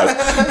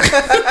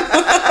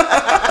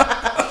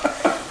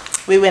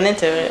 45. We went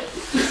into it.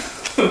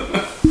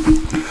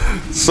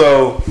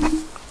 So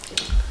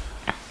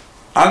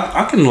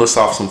I can list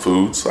off some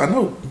foods. I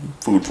know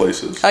food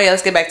places. Oh yeah,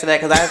 let's get back to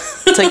that because I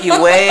took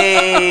you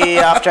way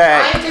off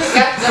track. I just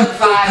got to number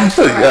 5.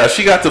 Yeah,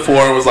 she got to 4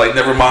 and was like,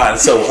 never mind.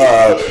 So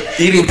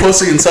eating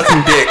pussy and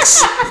sucking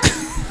dicks.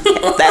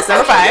 That's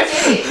number 5.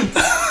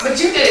 But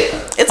you did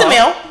it. It's a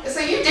meal. So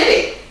you did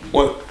it.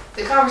 What?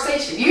 The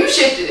conversation. You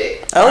shifted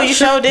it. Oh, you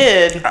sure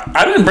did.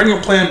 I didn't bring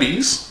up Plan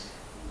B's.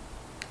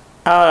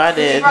 Oh, I You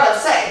did. brought up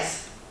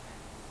sex.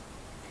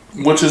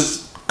 which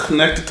is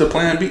connected to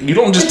Plan B. You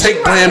don't just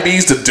take Plan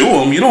Bs to do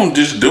them. You don't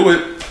just do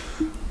it.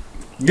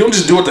 You don't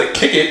just do it to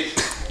kick it.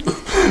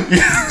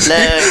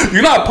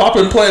 You're not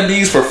popping Plan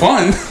Bs for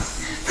fun.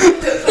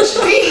 Push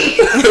B.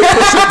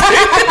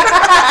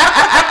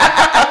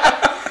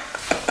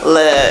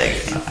 Look,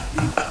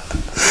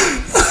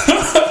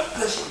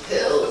 Pushing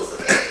pills.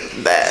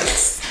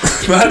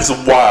 Okay. That's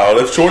wild.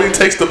 If Shorty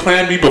takes the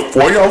Plan B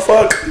before y'all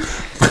fuck,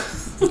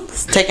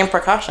 taking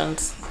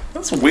precautions,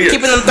 that's weird.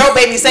 keeping them throat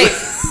baby safe.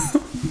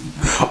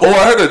 Oh,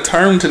 I heard a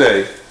term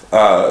today.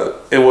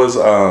 It was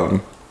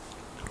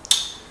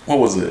what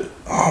was it?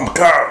 Oh my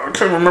god, I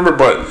can't remember.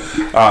 But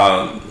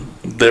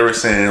they were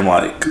saying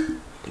like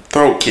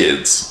throat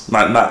kids,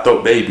 not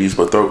throat babies,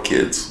 but throat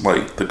kids.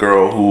 Like the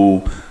girl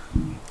who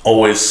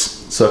always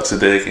sucks a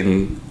dick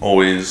and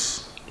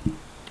always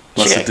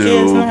lets got it do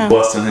kids now.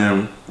 busting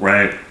him,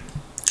 right?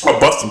 Or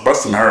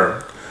busting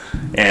her.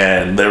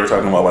 And they were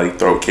talking about like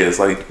throat kids,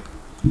 like.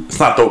 It's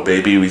not throat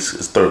babies,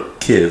 it's throat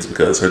kids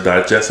because her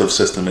digestive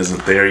system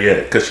isn't there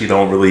yet because she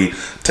don't really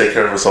take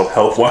care of herself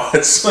health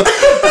wise. Those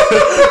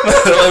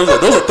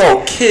are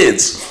throat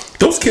kids.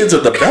 Those kids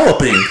are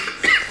developing.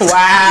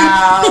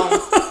 Wow.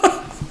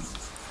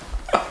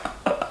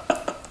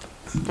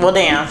 Well,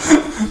 damn.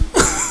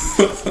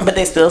 But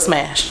they still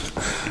smash.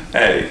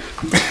 Hey.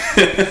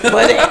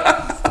 But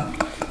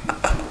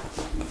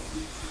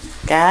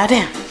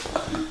goddamn.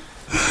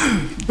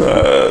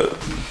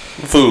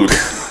 Food.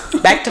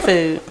 Back to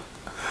food.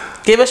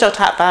 Give us your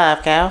top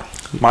 5, Cal.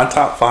 My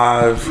top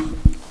 5.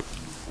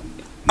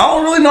 I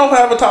don't really know if I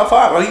have a top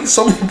 5. I eat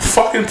so many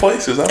fucking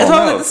places. I don't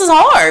know. This is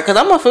hard because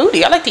I'm a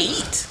foodie. I like to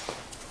eat.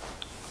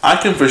 I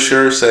can for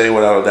sure say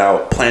without a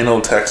doubt, Plano,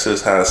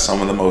 Texas has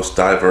some of the most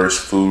diverse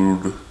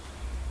food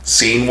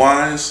scene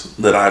wise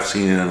that I've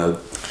seen in a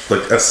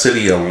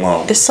city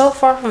alone. It's so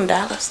far from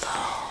Dallas, though.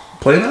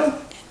 Plano?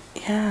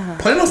 Yeah.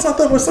 Plano's not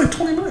that much. It's like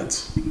 20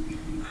 minutes.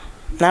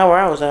 Not where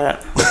I was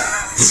at.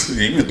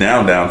 You was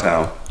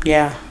downtown.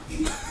 Yeah.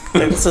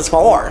 Like, this is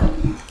far.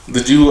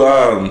 Did you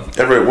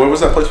ever? Where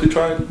was that place we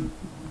tried?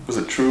 Was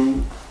it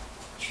True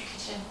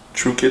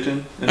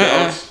Kitchen in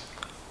Dallas?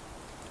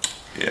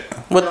 Yeah.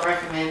 What? Don't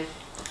recommend.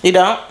 You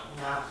don't?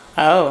 No.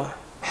 Oh.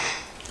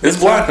 It's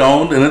black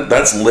owned and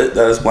that's lit.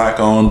 That is black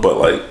owned, but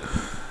like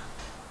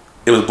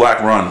it was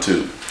black run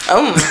too.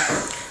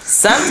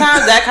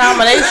 Sometimes that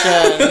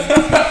combination,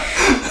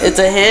 it's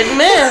a hit and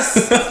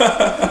miss.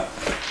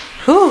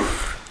 Whew.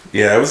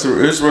 Yeah, it was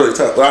really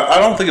tough. I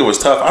don't think it was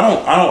tough.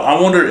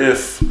 I wonder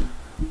if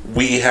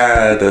we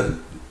had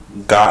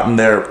gotten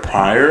there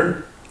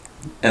prior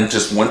and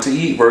just went to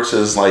eat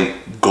versus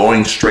like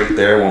going straight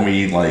there when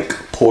we like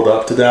pulled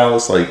up to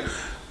Dallas. Like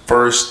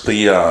first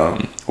the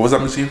what was that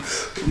museum?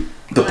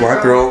 The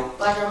Black Girl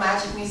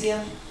Magic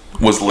Museum.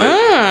 was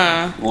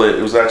lit. Lit.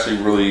 It was actually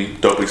a really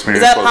dope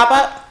experience. Is that a pop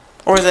up?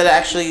 Or is it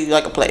actually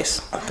like a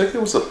place? I think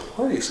it was a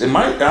place. It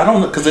might. I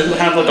don't know because they didn't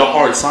have like a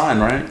hard sign,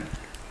 right?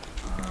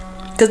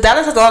 Because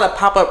Dallas has a lot of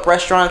pop up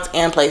restaurants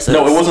and places.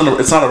 No, it wasn't.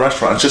 It's not a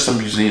restaurant. It's just a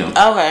museum.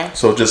 Okay.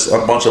 So just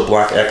a bunch of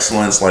black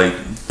excellence, like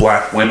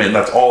black women.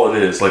 That's all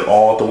it is. Like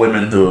all the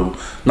women who,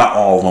 not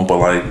all of them, but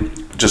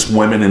like just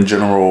women in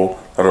general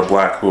that are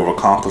black who have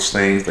accomplished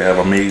things. They have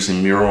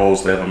amazing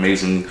murals. They have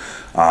amazing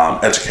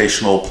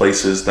educational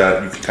places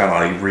that you can kind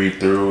of like read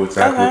through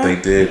exactly what they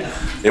did.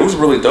 It was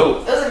really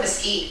dope. It was a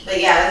mesquite, but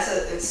yeah,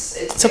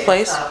 it's a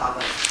place. It's not a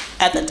pop-up.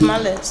 Add that to my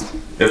list.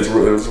 It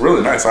was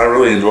really nice. I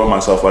really enjoyed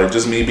myself. Like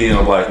just me being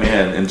a black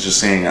man and just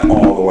seeing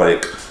all the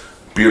like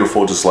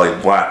beautiful, just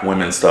like black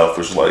women stuff,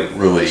 which like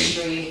really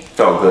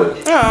felt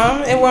good.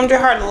 Oh, it warmed your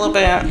heart a little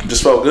bit.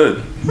 Just felt good.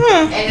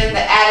 And then the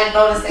added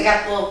bonus, they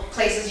got little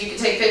places you can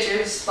take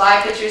pictures,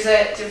 fly pictures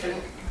at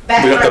different. We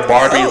got the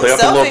Barbie. Oh, they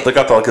got the little. They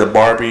got the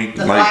Barbie.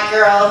 The like, black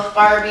girl,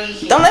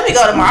 Barbie. Don't let me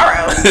go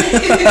tomorrow.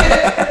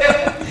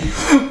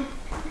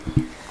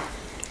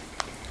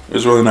 It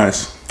was really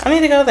nice. I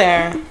need to go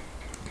there.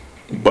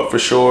 But for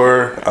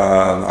sure,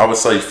 I would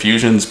say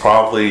Fusion's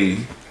probably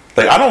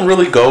like I don't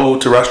really go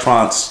to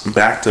restaurants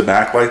back to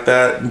back like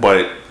that.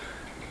 But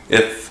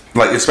if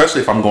like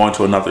especially if I'm going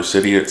to another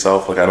city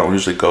itself, like I don't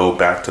usually go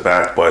back to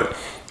back. But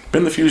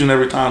been to Fusion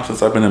every time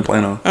since I've been in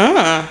Plano.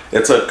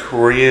 It's a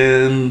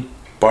Korean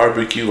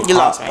barbecue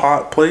hot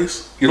pot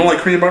place. You don't like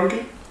Korean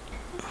barbecue?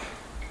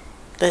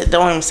 They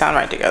don't even sound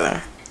right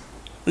together.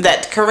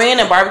 That Korean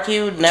and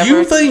barbecue never. Do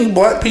you think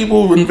black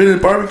people invented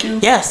barbecue?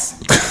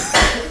 Yes.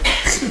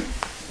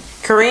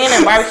 Korean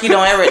and barbecue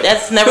don't ever.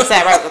 That's never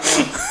sat right with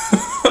me.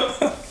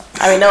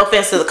 I mean, no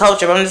offense to the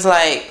culture, but I'm just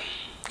like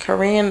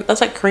Korean.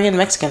 That's like Korean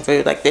Mexican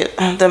food. Like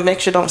the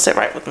mixture don't sit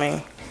right with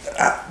me.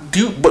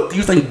 Do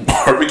you think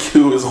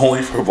barbecue is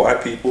only for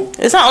black people?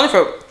 It's not only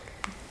for.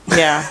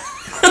 Yeah.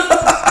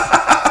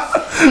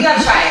 You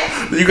gotta try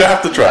it. You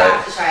have to try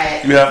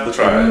it. You have to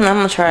try it. I'm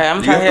gonna try it.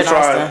 I'm trying to hit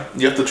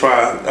Austin. You have to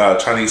try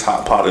Chinese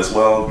hot pot as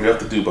well. You have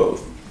to do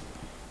both.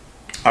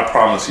 I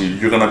promise you,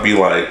 you're gonna be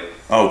like,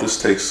 oh, this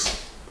tastes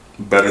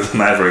better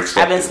than I ever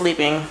expected. I've been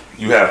sleeping.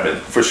 You have been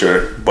for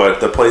sure,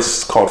 but the place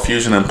is called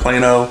Fusion in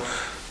Plano.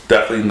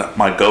 definitely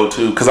my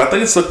go-to because I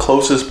think it's the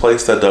closest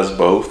place that does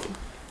both.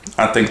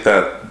 I think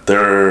that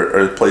there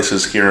are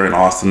places here in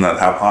Austin that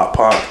have hot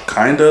pot,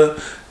 kinda,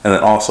 and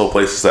then also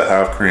places that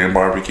have Korean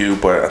barbecue.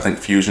 But I think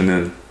Fusion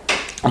in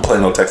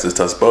Plano, Texas,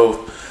 does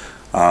both.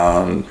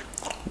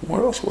 What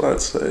else would I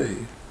say?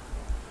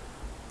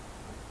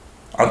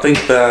 I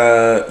think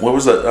that what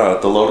was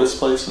that? The Lotus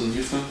place in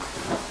Houston.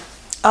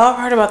 Oh, I've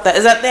heard about that.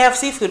 Is that they have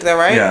seafood there,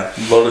 right? Yeah,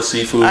 Lotus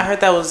Seafood. I heard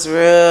that was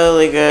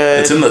really good.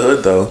 It's in the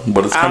hood though,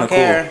 but it's kind of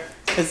cool.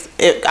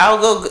 I'll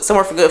go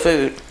somewhere for good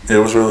food. It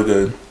was really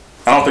good.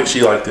 I don't think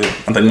she liked it.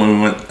 I think when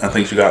we went, I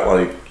think she got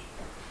like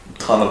a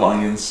ton of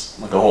onions,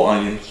 like a whole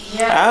onion.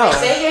 Yeah,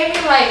 Oh. they gave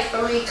me like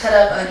 3 cut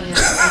up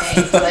onions.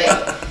 Like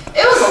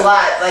it was a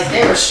lot. Like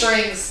there were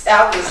strings.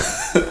 I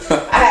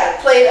had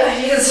a plate of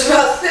onions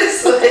about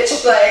this much.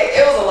 Like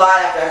it was a lot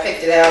after I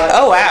picked it out.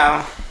 Oh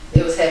wow.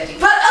 It was hefty.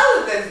 But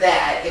other than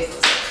that, it was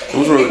okay. It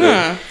was really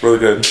good. Really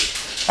good.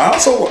 I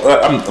also,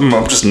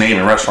 I'm just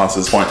naming restaurants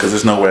at this point because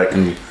there's no way I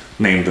can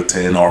name the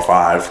 10 or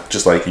 5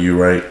 just like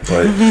you, right?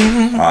 But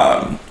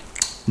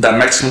that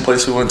Mexican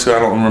place we went to, I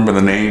don't remember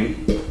the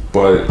name,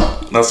 but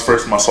that's the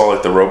first time I saw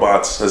like the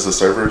robots as the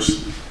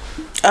servers.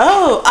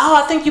 Oh,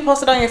 I think you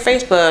posted on your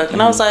Facebook,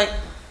 and I was like,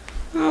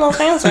 I'm a little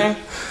fancy.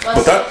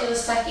 Los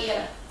Angeles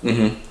Taqueria.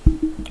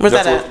 Where's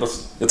that at?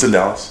 It's in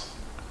Dallas.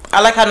 I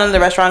like how none of the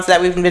restaurants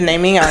that we've been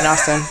naming are in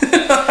Austin. You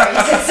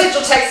said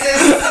Central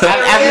Texas.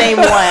 I've named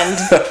one.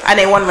 I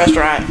named one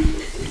restaurant.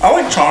 I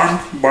like Charm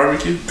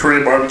Barbecue,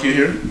 Korean barbecue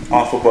here,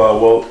 off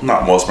of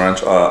not Wells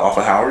Branch, off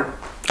of Howard.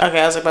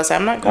 Okay, I was about to say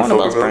I'm not going to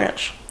Wells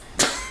Branch.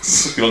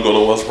 You don't go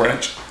to Wells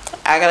Branch?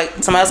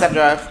 Somebody else got to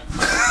drive.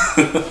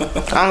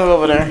 I'm gonna go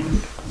over there.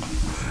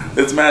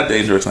 It's mad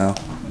dangerous now.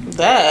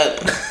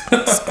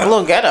 It's a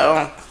little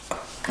ghetto.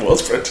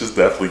 Wells Branch is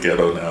definitely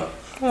ghetto now.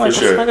 What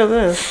the fuck is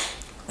this?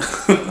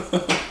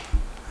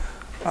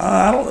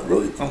 I don't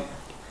really.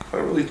 If I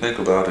really think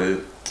about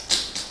it.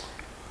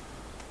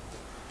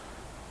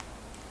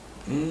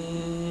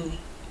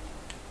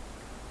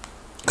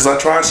 Because I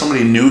try so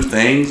many new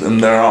things,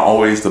 and they're not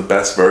always the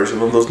best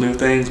version of those new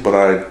things. But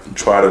I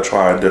try to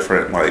try a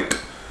different like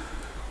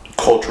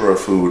culture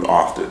of food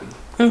often.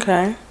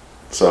 Okay.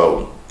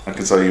 So I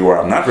can tell you where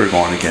I'm never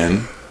going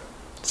again.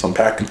 Was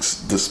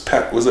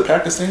it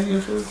Pakistani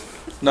food?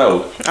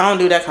 No. I don't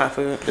do that kind of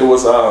food. It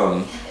was I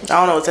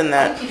don't know what's in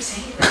that. I keep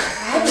saying that.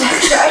 I've never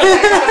tried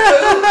that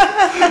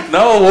kind of food.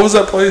 No, what was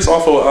that place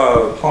off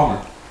of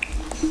Palmer?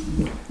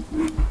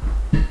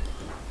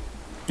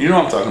 You know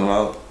what I'm talking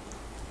about.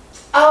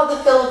 Oh,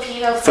 the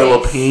Filipino place.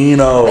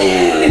 Filipino.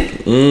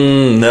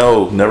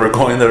 No, never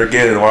going there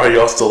again. Why are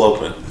y'all still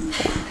open?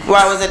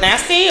 Why, was it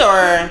nasty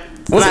or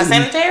not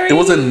sanitary? It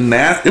wasn't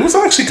nasty. It was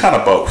actually kind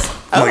of both.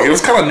 Oh. Like it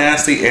was kind of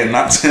nasty and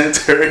not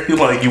sanitary.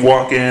 Like you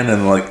walk in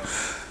and like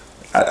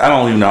I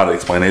don't even know how to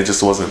explain it. It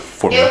just wasn't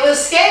for me. It was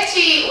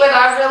sketchy when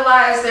I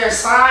realized their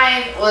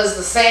sign was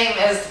the same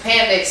as the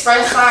Panda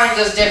Express sign,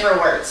 just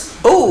different words.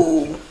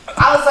 Ooh.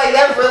 I was like,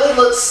 that really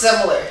looks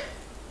similar.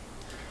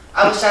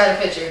 I wish I had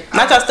a picture.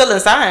 Not y'all stealing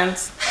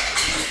signs.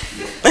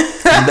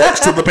 Next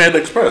to the Panda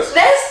Express.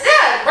 That's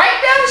that,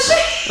 right down the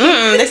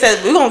street. They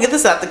said we're gonna get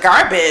this out the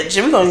garbage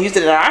and we're gonna use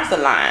it in our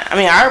salon.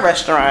 Our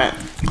restaurant.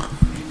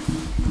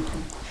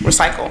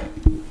 Recycle.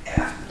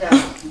 Yeah, no,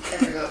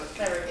 never go.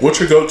 What's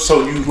your go?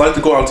 So you like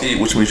to go out to eat,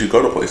 which means you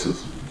go to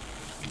places.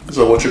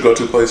 So what's your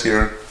go-to place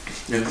here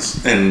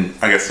in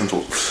I guess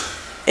Central?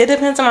 It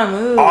depends on my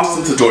mood.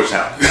 Austin to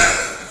Georgetown.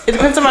 It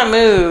depends on my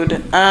mood.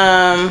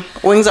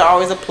 Wings are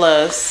always a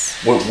plus.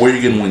 Where are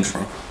you getting wings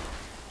from?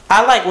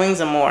 I like wings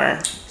and more.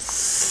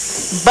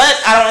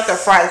 But I don't like their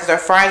fries because their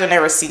fries are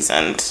never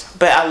seasoned.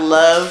 But I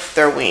love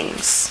their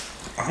wings.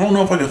 I don't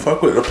know if I can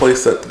fuck with a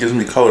place that gives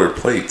me colored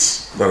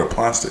plates that are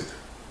plastic.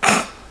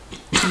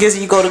 Gives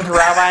you Golden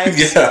Corral vibes?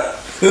 Yeah.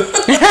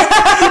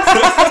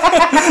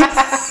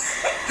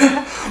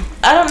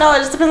 I don't know. It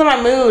just depends on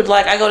my mood.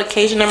 Like, I go to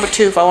Cajun number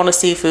 2 if I want a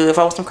seafood. If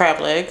I want some crab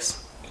legs.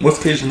 What's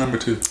Cajun number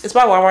 2? It's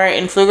by Walmart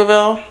in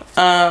Pflugerville,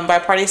 by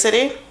Party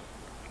City.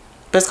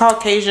 But it's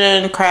called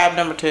Cajun Crab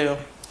number 2.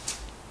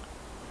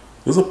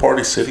 There's a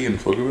Party City in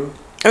Pflugerville?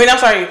 I'm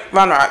sorry,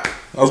 Round Rock.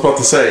 I was about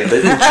to say,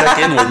 they didn't check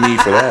in with me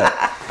for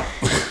that.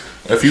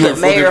 If you were in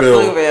Mayor of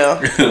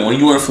Pflugerville, when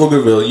you were in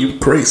Pflugerville, you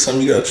pray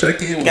something, you gotta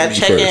check in with me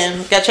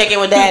first. Gotta check in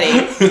with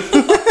Daddy.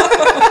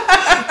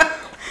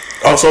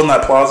 Also in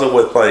that plaza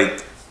with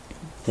like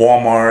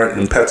Walmart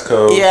and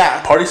Petco.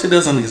 Yeah. Party City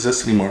doesn't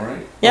exist anymore,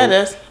 right? Yeah, it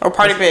is. Or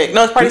Party Pig.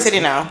 No, it's Party City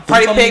now.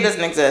 Party Pig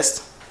doesn't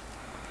exist.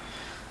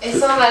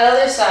 It's on that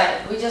other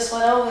side. We just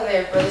went over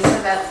there, but it's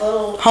in that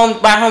little...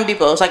 By Home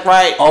Depot. It's like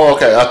right... Oh,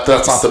 okay.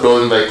 That's not the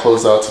building they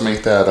closed out to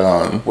make that,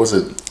 was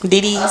it?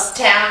 DD's.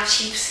 Uptown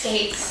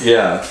cheapskates.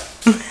 Yeah.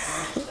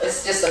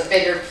 It's just a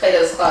bigger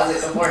Plato's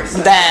Closet and more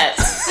expensive. That.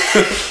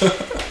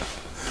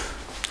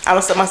 I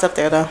would set myself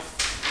there, though.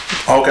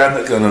 Okay,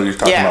 I know what you're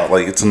talking about.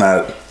 Like, it's in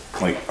that,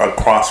 like,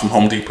 across from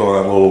Home Depot,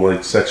 that little,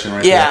 like, section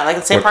right there. Yeah, like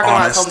the same With parking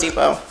lot as Honest. Home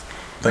Depot.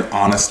 Like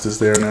Honest is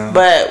there now.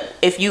 But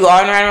if you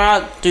are in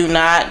Round Rock, do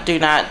not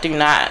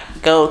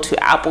go to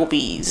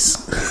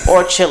Applebee's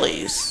or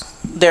Chili's.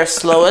 They're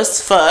slow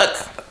as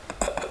fuck.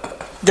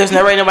 There's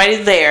never nobody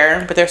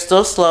there, but they're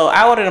still slow.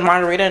 I ordered a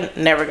margarita,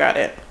 never got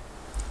it.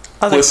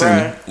 I was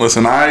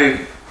Listen,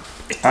 I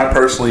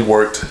personally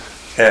worked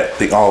at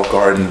the Olive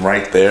Garden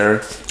right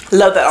there.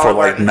 Love that for Olive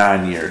like Garden.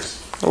 9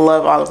 years.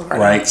 Love Olive Garden.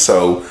 Right,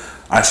 so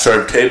I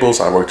served tables,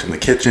 I worked in the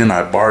kitchen,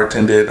 I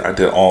bartended, I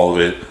did all of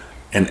it,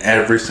 and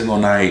every single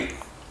night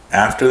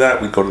after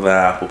that, we'd go to the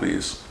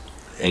Applebee's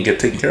and get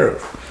taken care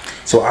of.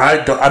 So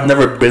I've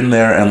never been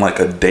there in like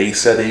a day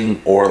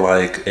setting or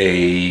like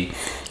a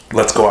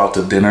let's go out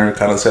to dinner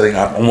kind of setting.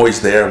 I'm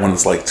always there when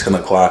it's like 10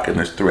 o'clock and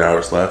there's 3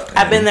 hours left.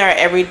 I've been there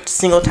every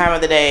single time of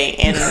the day,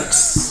 and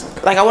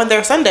like I went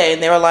there Sunday,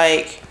 and they were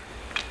like,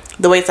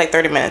 the wait's like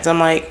 30 minutes. I'm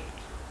like,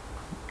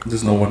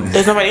 there's no one in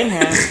there's nobody in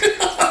here.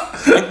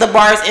 Like the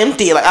bar's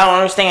empty. Like I don't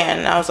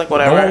understand. I was like,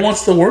 whatever. No one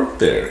wants to work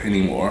there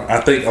anymore.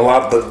 I think a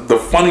lot of the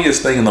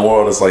funniest thing in the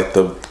world is like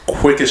the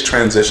quickest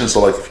transition.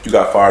 So like if you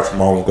got fired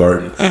from Olive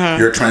Garden,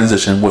 your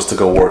transition was to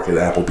go work at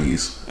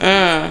Applebee's.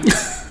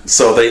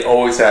 So they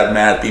always had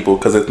mad people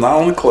because it's not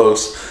only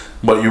close,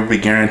 but you'll be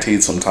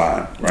guaranteed some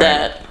time.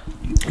 Right?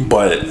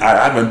 But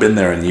I haven't been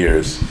there in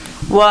years.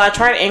 Well, I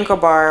tried Anchor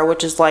Bar,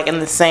 which is like in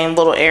the same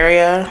little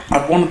area.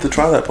 I wanted to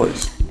try that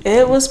place.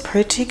 It was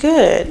pretty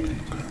good.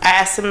 I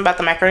asked him about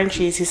the macaroni and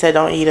cheese. He said,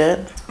 "Don't eat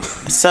it."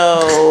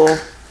 So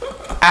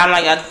I'm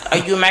like, "Are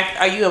you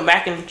a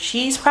mac and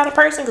cheese kind of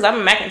person?" Because I'm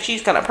a mac and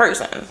cheese kind of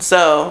person.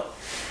 So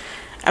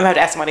I'm gonna have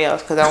to ask somebody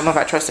else because I don't know if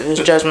I trusted his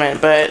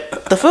judgment.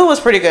 But the food was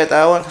pretty good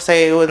though. I wouldn't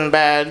say it wasn't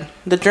bad.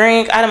 The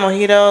drink, I had a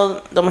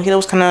mojito. The mojito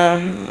was kind of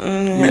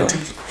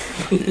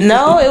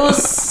no, it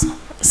was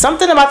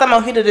something about the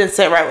mojito didn't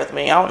sit right with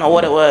me. I don't know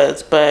what it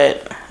was,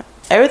 but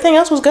everything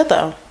else was good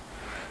though.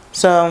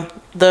 So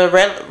the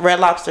red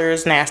lobster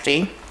is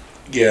nasty.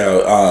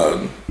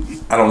 Yeah,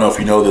 I don't know if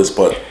you know this,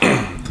 but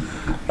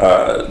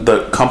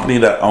the company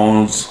that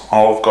owns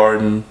Olive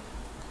Garden,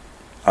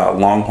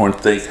 Longhorn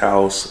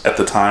Steakhouse, at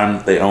the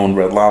time they owned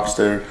Red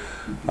Lobster.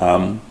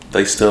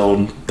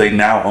 They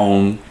now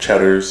own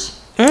Cheddar's,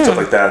 stuff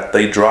like that.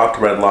 They dropped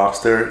Red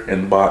Lobster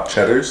and bought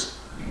Cheddar's.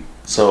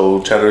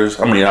 So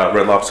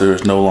Red Lobster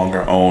is no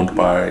longer owned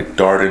by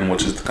Darden,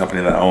 which is the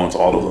company that owns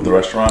all of the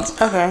restaurants.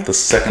 Okay. The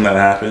second that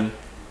happened,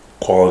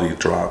 quality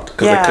dropped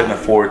because they couldn't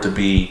afford to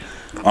be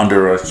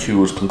under a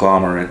huge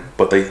conglomerate,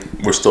 but they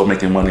were still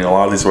making money. A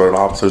lot of these Red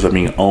Lobsters are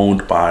being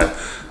owned by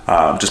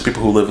just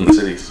people who live in the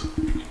cities.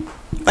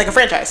 Like a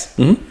franchise?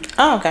 Mm-hmm.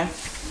 Oh, okay.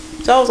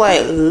 So I was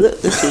like,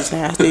 this is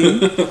nasty.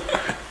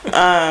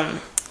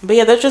 But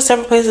yeah, there's just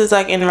several places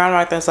like in Round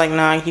Rock that's like,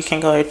 nah, you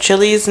can't go there.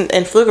 Chili's in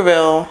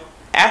Pflugerville,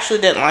 Ashley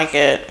didn't like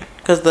it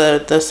because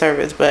the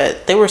service,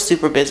 but they were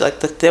super busy. Like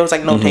there was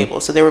like no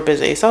tables, so they were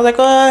busy. So I was like,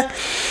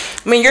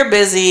 I mean, you're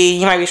busy,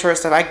 you might be short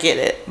stuff, I get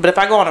it. But if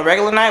I go on a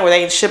regular night where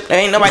there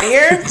ain't nobody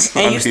here,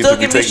 and you still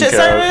give me shit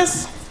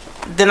service,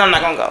 then I'm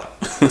not gonna go.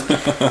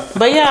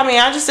 But yeah, I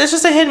mean, it's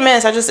just a hit and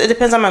miss. It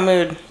depends on my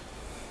mood.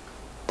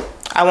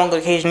 I won't go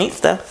to Cajun eat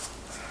stuff.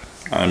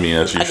 I mean,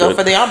 as you I go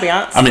for the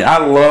ambiance. I mean,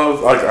 I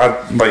love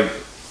like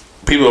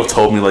people have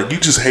told me like you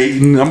just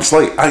hating. I'm just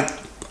like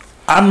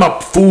I'm a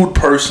food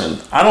person.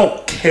 I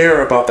don't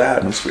care about the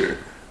atmosphere.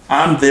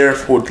 I'm there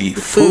for the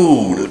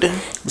food.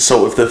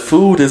 So if the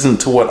food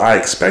isn't to what I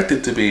expect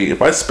it to be,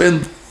 if I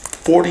spend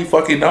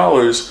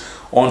 $40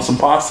 on some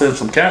pasta and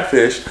some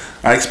catfish,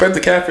 I expect the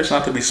catfish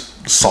not to be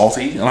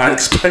salty, and I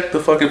expect the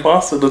fucking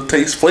pasta to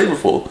taste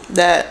flavorful.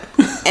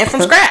 And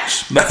from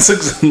scratch.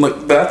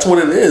 That's what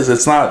it is.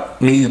 It's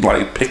not me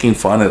like picking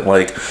fun at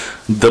like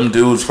them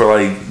dudes for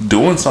like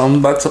doing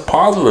something. That's a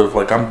positive.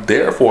 Like I'm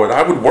there for it.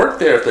 I would work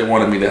there if they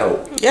wanted me to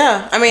help.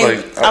 Yeah, I mean,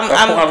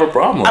 I don't have a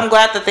problem. I'm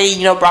glad that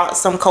they brought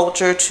some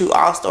culture to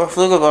Austin or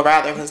Pflugerville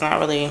rather, because it's not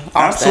really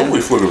Austin.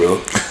 Absolutely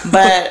Pflugerville.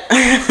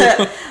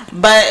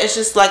 But it's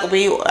just like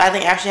I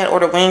think Ashley had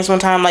ordered wings one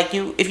time. Like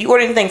if you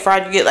order anything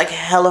fried, you get like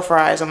hella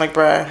fries. I'm like,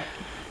 bruh,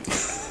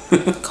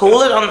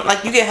 cool it on,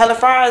 like you get hella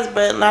fries,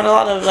 but not a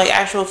lot of like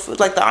actual food,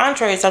 like the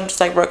entrees. I'm just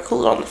like, bruh,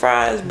 cool it on the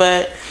fries.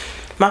 But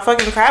my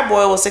fucking crab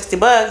boil was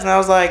 $60, and I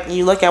was like,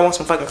 you lucky I want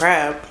some fucking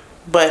crab.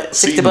 But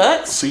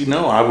 $60? See,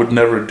 no, I would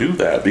never do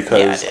that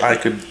because I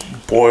could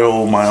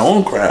boil my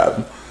own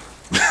crab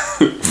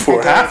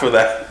for half of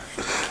that.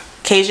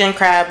 Cajun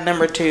crab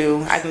number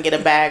 2, I can get a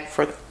bag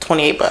for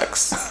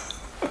 $28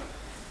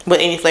 with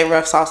any flavor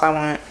of sauce I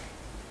want.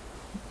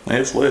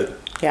 It's lit.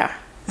 Yeah,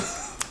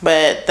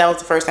 but that was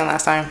the first thing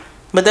last time.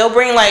 But they'll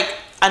bring like,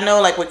 I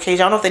know like with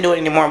Cajun, I don't know if they do it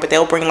anymore, but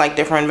they'll bring like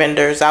different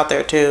vendors out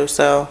there too.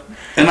 So.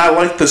 And I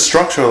like the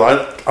structure.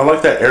 I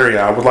like that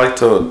area. I would like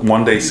to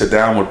one day sit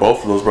down with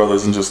both of those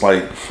brothers and just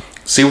like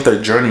see what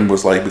their journey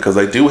was like, because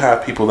they do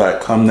have people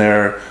that come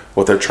there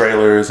with their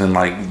trailers and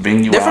like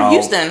bring you out. They're from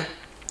Houston.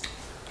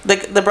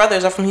 The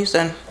brothers are from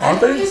Houston.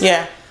 Aren't they?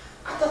 Yeah.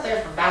 I thought they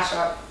were from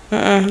Bastrop.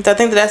 I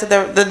think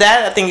the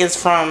dad I think is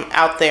from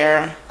out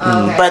there.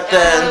 Oh, okay. But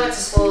they went to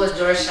school at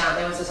Georgetown.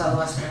 They went to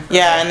Southwestern.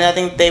 Yeah, and I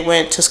think they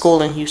went to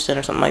school in Houston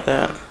or something like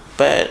that.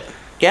 But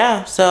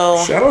yeah,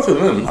 so shout out to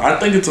them. I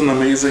think it's an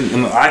amazing,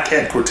 and I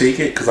can't critique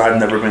it because I've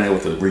never been able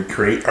to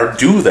recreate or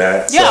do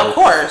that. yeah, So, of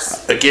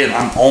course. again,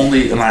 I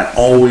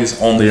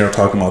always only are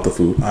talking about the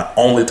food. I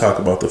only talk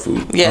about the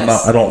food.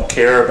 Yes. I don't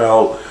care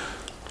about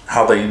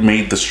how they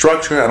made the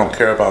structure. I don't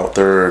care about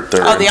their The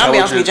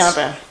ambiance be intelligence.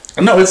 jumping.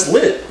 No, it's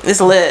lit.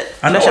 It's lit.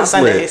 I know Especially on it's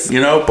Sundays. lit, you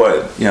know,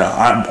 but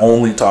I'm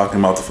only talking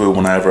about the food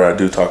whenever I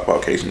do talk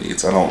about Cajun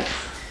Eats. I don't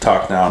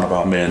talk down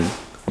about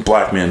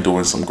black men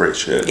doing some great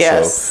shit.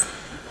 Yes. So,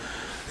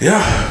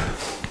 yeah,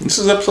 this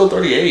is episode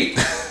 38.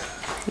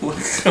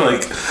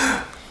 Like,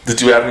 did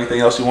you have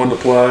anything else you wanted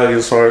to plug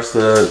as far as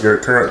your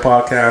current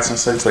podcast and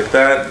things like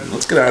that?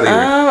 Let's get out of here.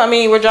 I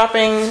mean,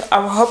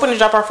 I'm hoping to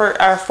drop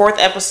our fourth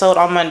episode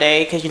on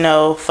Monday because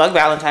fuck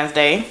Valentine's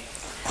Day.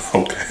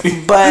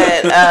 Okay.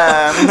 But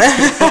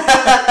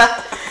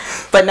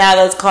but now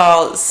that's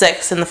called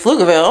Sex in the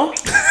Pflugerville.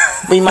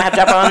 We might have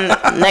to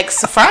drop on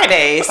next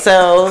Friday,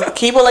 so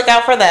keep a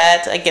lookout for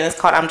that. Again, it's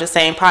called I'm Just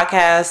Saying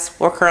Podcast.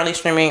 We're currently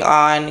streaming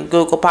on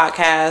Google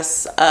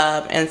Podcasts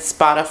and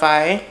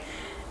Spotify.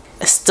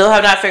 Still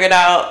have not figured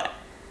out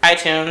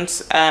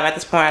iTunes. At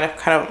this point, I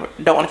kind of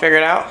don't want to figure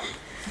it out.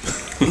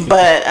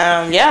 But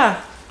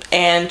yeah.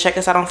 And check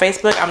us out on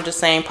Facebook, I'm Just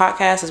Saying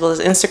Podcast, as well as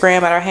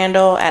Instagram at our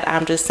handle at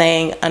I'm Just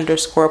Saying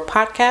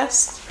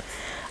 _podcast.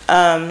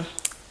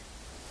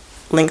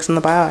 Links in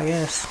the bio, I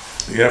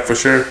guess. Yeah, for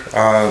sure.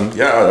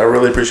 I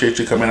really appreciate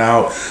you coming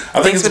out.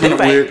 I think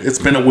it's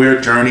been a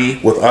weird journey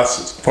with us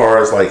as far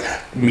as like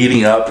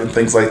meeting up and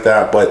things like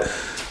that. But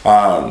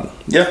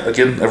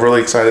again, I'm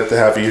really excited to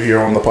have you here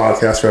on the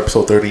podcast for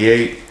episode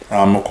 38.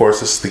 Of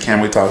course, this is the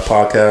Can We Talk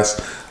podcast.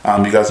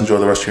 You guys enjoy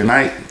the rest of your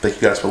night. Thank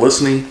you guys for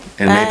listening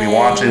and maybe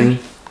watching.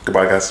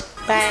 Goodbye, guys.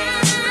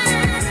 Bye.